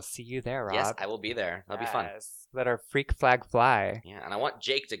 and I will see you there, Rob. Yes, I will be there. That'll be fun. Let our freak flag fly. Yeah, and I want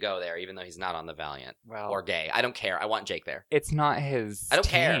Jake to go there, even though he's not on the Valiant or gay. I don't care. I want Jake there. It's not his. I don't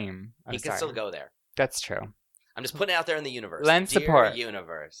care. He can still go there. That's true. I'm just putting it out there in the universe. Lend Dear support.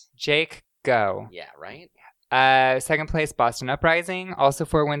 Universe. Jake, go. Yeah, right? Second place, Boston Uprising, also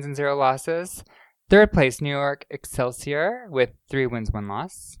 4 wins and 0 losses. Third place, New York Excelsior with 3 wins, 1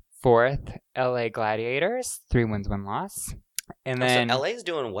 loss. Fourth, LA Gladiators, 3 wins, 1 loss. And then so LA's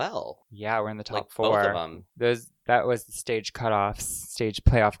doing well. Yeah, we're in the top like 4. Both of them. That was the stage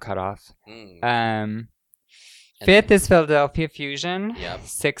playoff cutoff. Mm. Fifth is Philadelphia Fusion. Yep.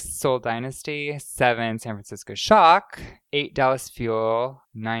 6th, Seoul Dynasty. 7, San Francisco Shock. 8, Dallas Fuel.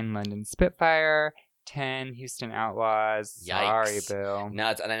 9, London Spitfire. 10, Houston Outlaws. Yikes. Sorry, Bill.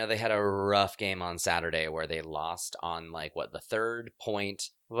 Nuts. And I know they had a rough game on Saturday where they lost on the third point.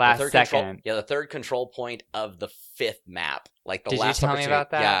 Last second. The third control point of the 5th map. Like the Did last you tell me about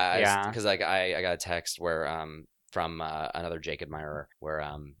that? Yeah. Because I got a text where from another Jake admirer where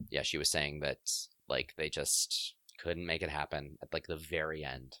she was saying that like they just couldn't make it happen at like the very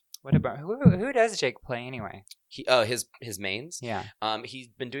end. What about who does Jake play anyway? His mains. Yeah. He's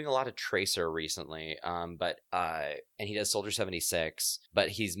been doing a lot of Tracer recently. And he does Soldier 76, but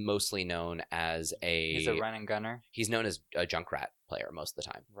he's mostly known as He's a run and gunner. He's known as a Junkrat player most of the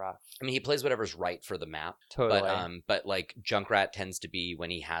time. Rough. I mean, he plays whatever's right for the map. Totally. But like Junkrat tends to be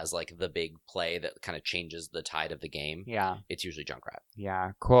when he has like the big play that kind of changes the tide of the game. Yeah. It's usually Junkrat.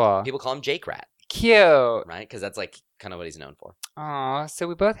 Yeah. Cool. People call him Jake Rat. Cute. right? Because that's like kind of what he's known for, Aw, so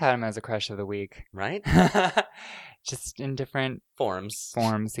we both had him as a crush of the week. right? Just in different Forms.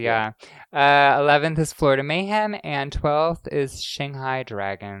 yeah. 11th is Florida Mayhem, and 12th is Shanghai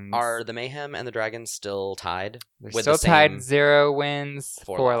Dragons. Are the Mayhem and the Dragons still tied? They're with still the same tied, 0 wins,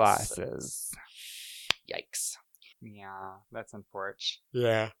 4 4 losses. Yikes. Yeah, that's unfortunate.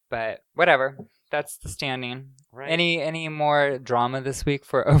 Yeah. But whatever. That's the standing. Right. Any more drama this week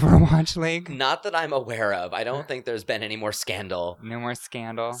for Overwatch League? Not that I'm aware of. I don't think there's been any more scandal. No more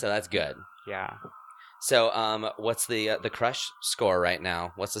scandal. So that's good. Yeah. So, what's the Crush score right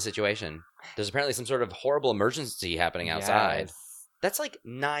now? What's the situation? There's apparently some sort of horrible emergency happening outside. Yes. That's like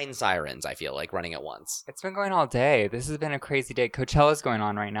 9 sirens, I feel like, running at once. It's been going all day. This has been a crazy day. Coachella's going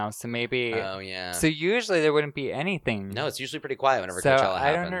on right now, so maybe... Oh, yeah. So usually there wouldn't be anything. No, it's usually pretty quiet whenever so Coachella happens.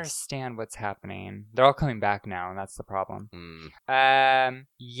 I don't understand what's happening. They're all coming back now, and that's the problem. Mm.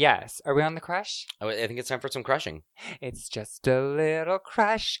 Yes. Are we on the crush? Oh, I think it's time for some crushing. It's just a little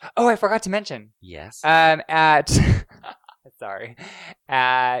crush. Oh, I forgot to mention. Yes. At... Sorry.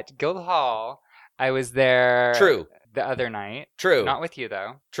 At Guildhall, I was there... True. The other night. True. Not with you,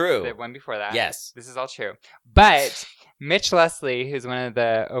 though. True. The one before that. Yes. This is all true. But Mitch Leslie, who's one of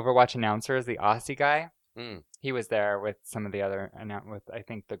the Overwatch announcers, the Aussie guy, he was there with some of the other, with I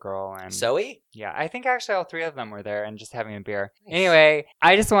think the girl and... Zoe? Yeah, I think actually all 3 of them were there and just having a beer. Nice. Anyway,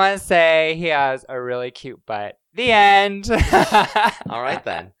 I just want to say he has a really cute butt. The end. All right,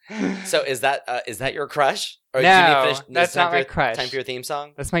 then. So is that your crush? Or No, do you need to finish, that's not my crush. Time for your theme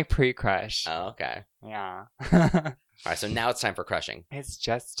song? That's my pre-crush. Oh, okay. Yeah. All right, so now it's time for crushing. It's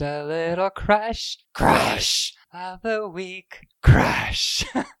just a little crush. Crush of the week. Crush.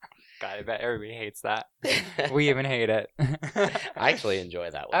 God, I bet everybody hates that. We even hate it. I actually enjoy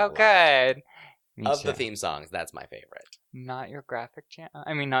that one. Oh, a lot. good. Me Of too. the theme songs, that's my favorite. Not your graphic channel.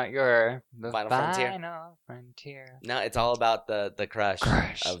 I mean, not your Final Frontier? Final Frontier. No, it's all about the crush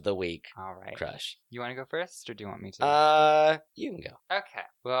Crush. of the week. All right. Crush. You want to go first, or do you want me to? You can go. Okay.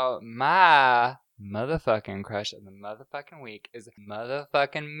 Well, my motherfucking crush of the motherfucking week is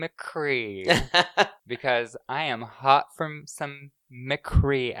motherfucking McCree. Because I am hot from some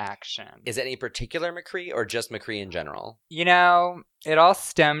McCree action. Is it any particular McCree or just McCree in general? You know, it all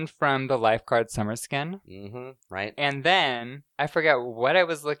stemmed from the lifeguard summer skin. Mm-hmm. Right? And then I forget what I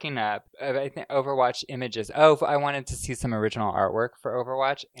was looking up. I think Overwatch images. Oh, I wanted to see some original artwork for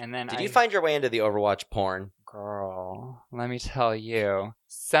Overwatch. And then Did you find your way into the Overwatch porn? Girl, let me tell you.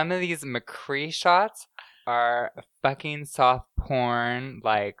 Some of these McCree shots are fucking soft porn,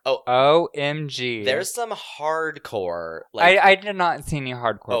 like, OMG. There's some hardcore, like... I did not see any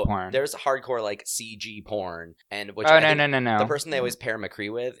hardcore porn. There's hardcore, like, CG porn, and which no. the person they always pair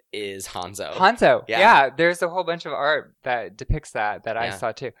McCree with is Hanzo. Hanzo, Yeah. yeah. There's a whole bunch of art that depicts that I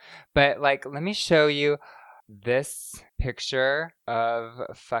saw too. But, like, let me show you this picture of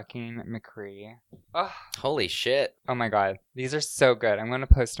fucking McCree. Oh. Holy shit. Oh my god. These are so good. I'm going to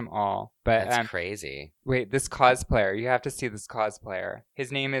post them all. But That's crazy. Wait, this cosplayer. You have to see this cosplayer.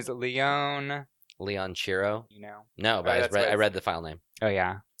 His name is Leon Chiro? You know? No, but I read the file name. Oh,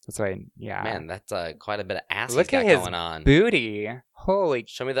 yeah. That's why, yeah. Man, that's quite a bit of ass Look he's got at his going on. booty. Holy...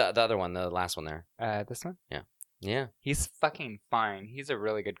 Show me the other one, the last one there. This one? Yeah. Yeah. He's fucking fine. He's a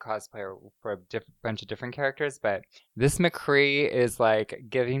really good cosplayer for a bunch of different characters, but this McCree is, like,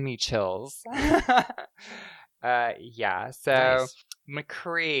 giving me chills. Yeah, so... Nice.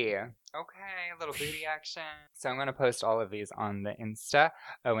 McCree. Okay, a little booty action. So I'm going to post all of these on the Insta.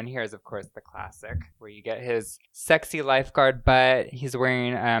 Oh, and here's, of course, the classic, where you get his sexy lifeguard butt. He's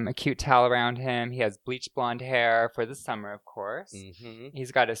wearing a cute towel around him. He has bleach blonde hair for the summer, of course. Mm-hmm.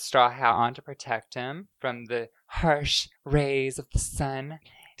 He's got a straw hat on to protect him from the harsh rays of the sun.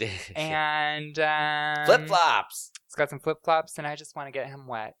 And... flip-flops! He's got some flip-flops, and I just want to get him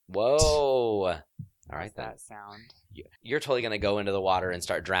wet. Whoa! All right, How's that sound? You're totally going to go into the water and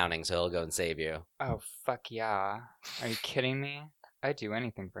start drowning, so he'll go and save you. Oh, fuck yeah. Are you kidding me? I'd do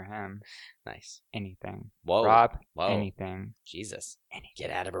anything for him. Nice. Anything. Whoa. Rob, Whoa. anything. Jesus. Get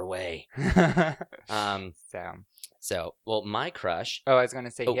out of her way. So, well, my crush... Oh, I was going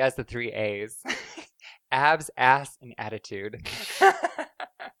to say, he has the 3 A's. Abs, ass, and attitude.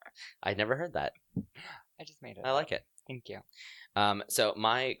 I'd never heard that. I just made it. I like it. Thank you. So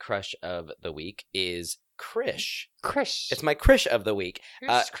my crush of the week is Krish. Krish. It's my Krish of the week.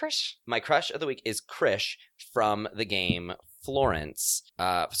 Who's Krish? My crush of the week is Krish from the game Florence.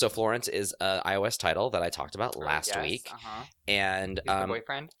 So Florence is an iOS title that I talked about last week. Uh-huh. And He's the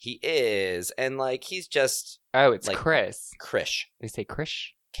boyfriend? He is. And like he's just... Oh, it's like, Chris. Krish. They say Krish?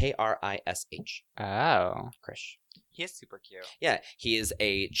 Krish. Oh. Krish. He is super cute. Yeah, he is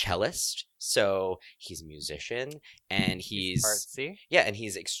a cellist, so he's a musician, and he's artsy. Yeah, and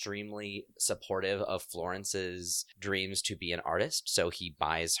he's extremely supportive of Florence's dreams to be an artist. So he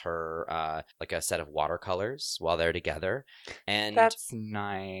buys her like a set of watercolors while they're together, and that's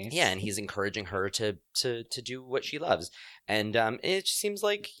nice. Yeah, and he's encouraging her to do what she loves, and it just seems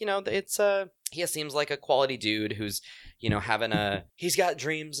like he seems like a quality dude who's he's got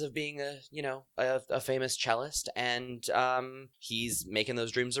dreams of being a famous cellist, and he's making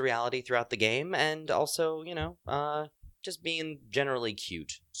those dreams a reality throughout the game, and also just being generally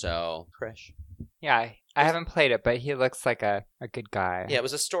cute. So Krish. Yeah, I haven't played it, but he looks like a good guy. Yeah, it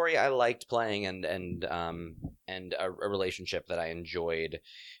was a story I liked playing, and a relationship that I enjoyed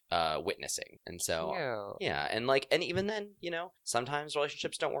witnessing. And so yeah, and even then, sometimes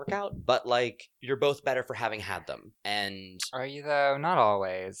relationships don't work out, but like you're both better for having had them. And are you though? Not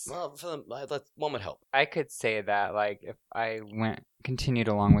always. Well, one would hope. I could say that like if I continued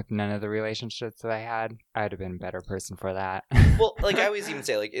along with none of the relationships that I had, I'd have been a better person for that. Well, like I always even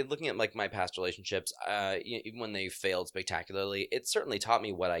say, like looking at like my past relationships, even when they failed spectacularly, it certainly taught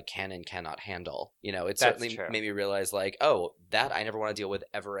me what I can and cannot handle. It certainly made me realize like, oh, that I never want to deal with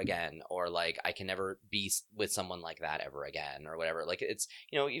ever again, or like I can never be with someone like that ever again, or whatever. Like it's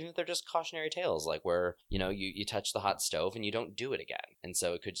even if they're just cautionary tales, like where you touch the hot stove and you don't do it again, and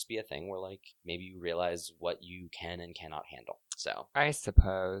so it could just be a thing where like maybe you realize what you can and cannot handle. So I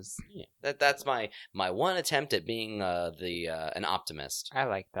suppose. Yeah, that's my one attempt at being an optimist. I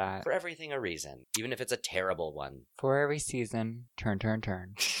like that. For everything a reason, even if it's a terrible one. For every season, turn.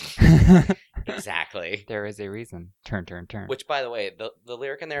 Exactly. There is a reason. Turn. Which, by the way, the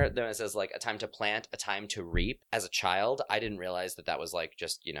lyric in there, then it says like a time to plant, a time to reap. As a child, I didn't realize that was like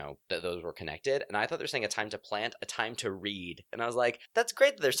just that those were connected, and I thought they were saying a time to plant, a time to read, and I was like, that's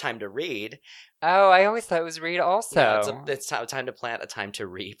great that there's time to read. Oh, I always thought it was read also. No, it's a time to plant, a time to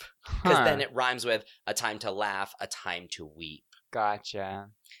reap, because then it rhymes with a time to laugh, a time to weep. Gotcha.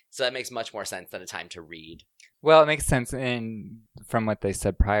 So that makes much more sense than a time to read. Well, it makes sense from what they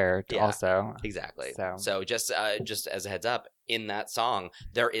said prior to also. Exactly. So just as a heads up, in that song,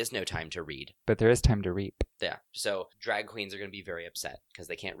 there is no time to read. But there is time to reap. Yeah. So drag queens are going to be very upset because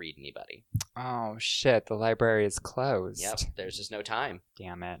they can't read anybody. Oh, shit. The library is closed. Yep. There's just no time.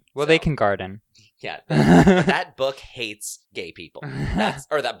 Damn it. Well, they can garden. Yeah. That book hates gay people. That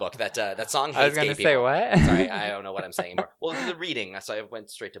song hates gay people. I was going to say what? Sorry, I don't know what I'm saying anymore. Well, the reading, so I went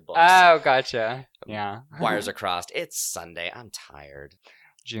straight to books. Oh, gotcha. Yeah. Wires are crossed. It's Sunday. I'm tired.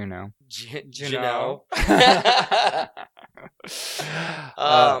 Juno. Juno.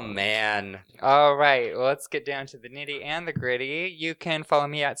 Oh, man. All right. Well, let's get down to the nitty and the gritty. You can follow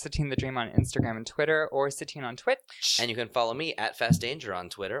me at Satine the Dream on Instagram and Twitter, or Satine on Twitch. And you can follow me at Fast Danger on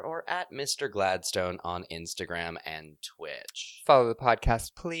Twitter, or at Mr. Gladstone on Instagram and Twitch. Follow the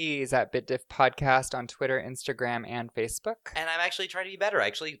podcast, please, at BitDiff Podcast on Twitter, Instagram, and Facebook. And I'm actually trying to be better. I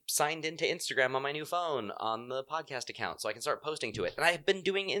actually signed into Instagram on my new phone on the podcast account, so I can start posting to it. And I've been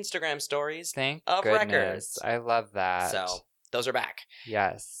doing Instagram stories of records. I love that. So those are back.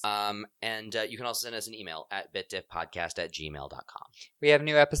 Yes. And you can also send us an email at bitdiffpodcast@gmail.com. We have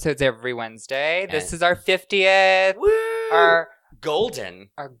new episodes every Wednesday. This is our 50th. Woo! Our golden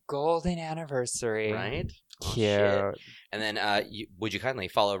anniversary. Right? Cute. Oh, and then would you kindly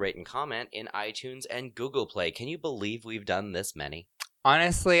follow, rate, and comment in iTunes and Google Play? Can you believe we've done this many?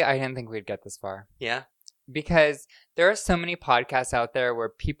 Honestly, I didn't think we'd get this far. Yeah. Because there are so many podcasts out there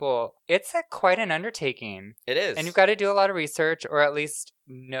where it's quite an undertaking. It is. And you've got to do a lot of research, or at least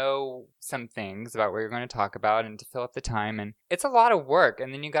know some things about what you're going to talk about, and to fill up the time. And it's a lot of work.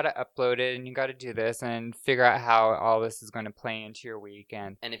 And then you got to upload it, and you got to do this and figure out how all this is going to play into your week.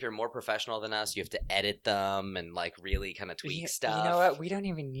 And if you're more professional than us, you have to edit them and like really kind of tweak stuff. You know what? We don't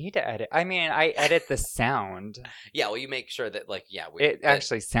even need to edit. I mean, I edit the sound. Yeah, well, you make sure that it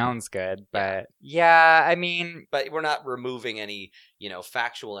actually sounds good. But yeah, I mean, but we're not removing any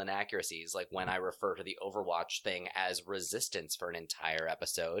factual inaccuracies, like when I refer to the Overwatch thing as resistance for an entire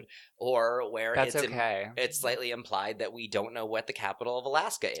episode, or where it's slightly implied that we don't know what the capital of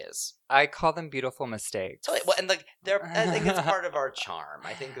Alaska is. I call them beautiful mistakes. Totally. And I think it's part of our charm.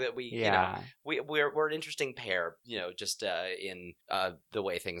 I think that we're an interesting pair, just in the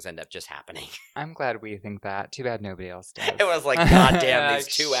way things end up just happening. I'm glad we think that. Too bad nobody else does. It was like, goddamn, these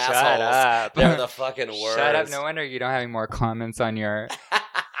two assholes. Up. They're the fucking worst. Shut up. No wonder you don't have any more comments on your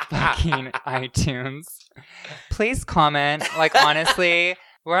fucking iTunes. Please comment. Like, honestly,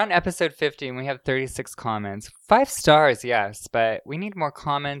 We're on episode 50 and we have 36 comments. 5 stars, yes, but we need more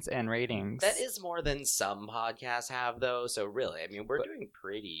comments and ratings. That is more than some podcasts have, though. So really, I mean, we're doing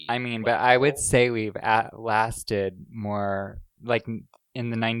pretty. But I would say we've lasted more, like in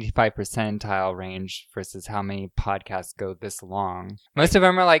the 95 percentile range versus how many podcasts go this long. Most of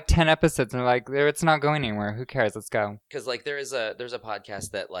them are like 10 episodes and they're like, it's not going anywhere. Who cares? Let's go. Because like there's a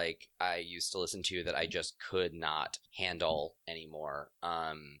podcast that like I used to listen to that I just could not handle anymore.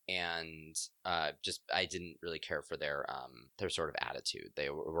 And just I didn't really care for their sort of attitude. They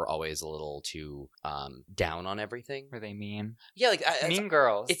were always a little too down on everything. Were they mean? Yeah, like Mean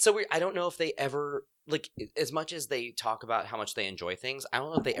Girls. It's so weird. I don't know if they ever, like, as much as they talk about how much they enjoy things, I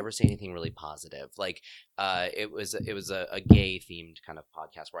don't know if they ever say anything really positive. Like, it was a gay themed kind of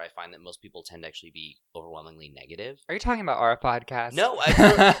podcast where I find that most people tend to actually be overwhelmingly negative. Are you talking about our podcast? No,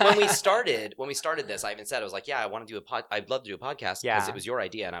 when we started this, I even said, I was like, yeah, I want to do I'd love to do a podcast because it was your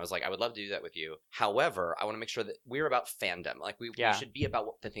idea, and I was like, I would love to do that with you. However, I want to make sure that we're about fandom. Like, we should be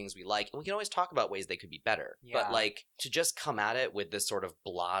about the things we like, and we can always talk about ways they could be better. Yeah. But like, to just come at it with this sort of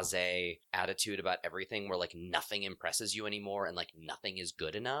blasé attitude about everything, where like nothing impresses you anymore, and like nothing is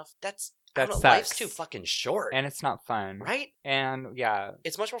good enough. Life's too fucking short. And it's not fun. Right? And yeah.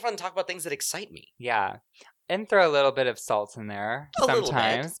 It's much more fun to talk about things that excite me. Yeah. And throw a little bit of salt in there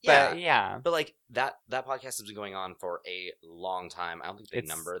sometimes. But yeah. But like that podcast has been going on for a long time. I don't think they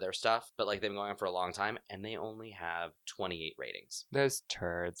number their stuff, but like they've been going on for a long time, and they only have 28 ratings. Those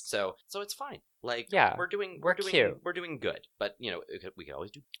turds. So it's fine. Like, yeah, we're doing cute. We're doing good. But you know, we could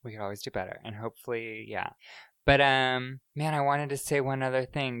always do better. And hopefully, yeah. But man, I wanted to say one other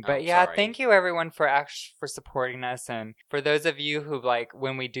thing. But sorry. Thank you everyone for supporting us, and for those of you who, like,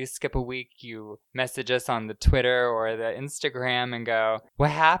 when we do skip a week, you message us on the Twitter or the Instagram and go,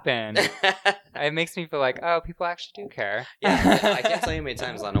 "What happened?" It makes me feel like, oh, people actually do care. Yeah, I can't tell you how many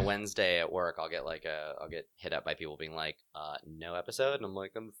times on a Wednesday at work I'll get hit up by people being like, "No episode," and I'm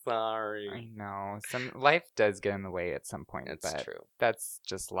like, "I'm sorry." I know, some life does get in the way at some point. That's true. That's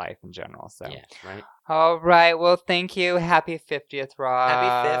just life in general. So yeah, right. All right. Well, thank you. Happy 50th, Rob.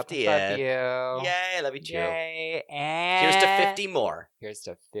 Happy 50th. Love you. Yay, love you too. Yay. And here's to 50 more. Here's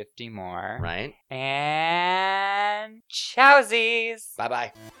to 50 more. Right. And chowsies.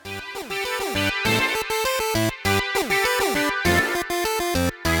 Bye-bye.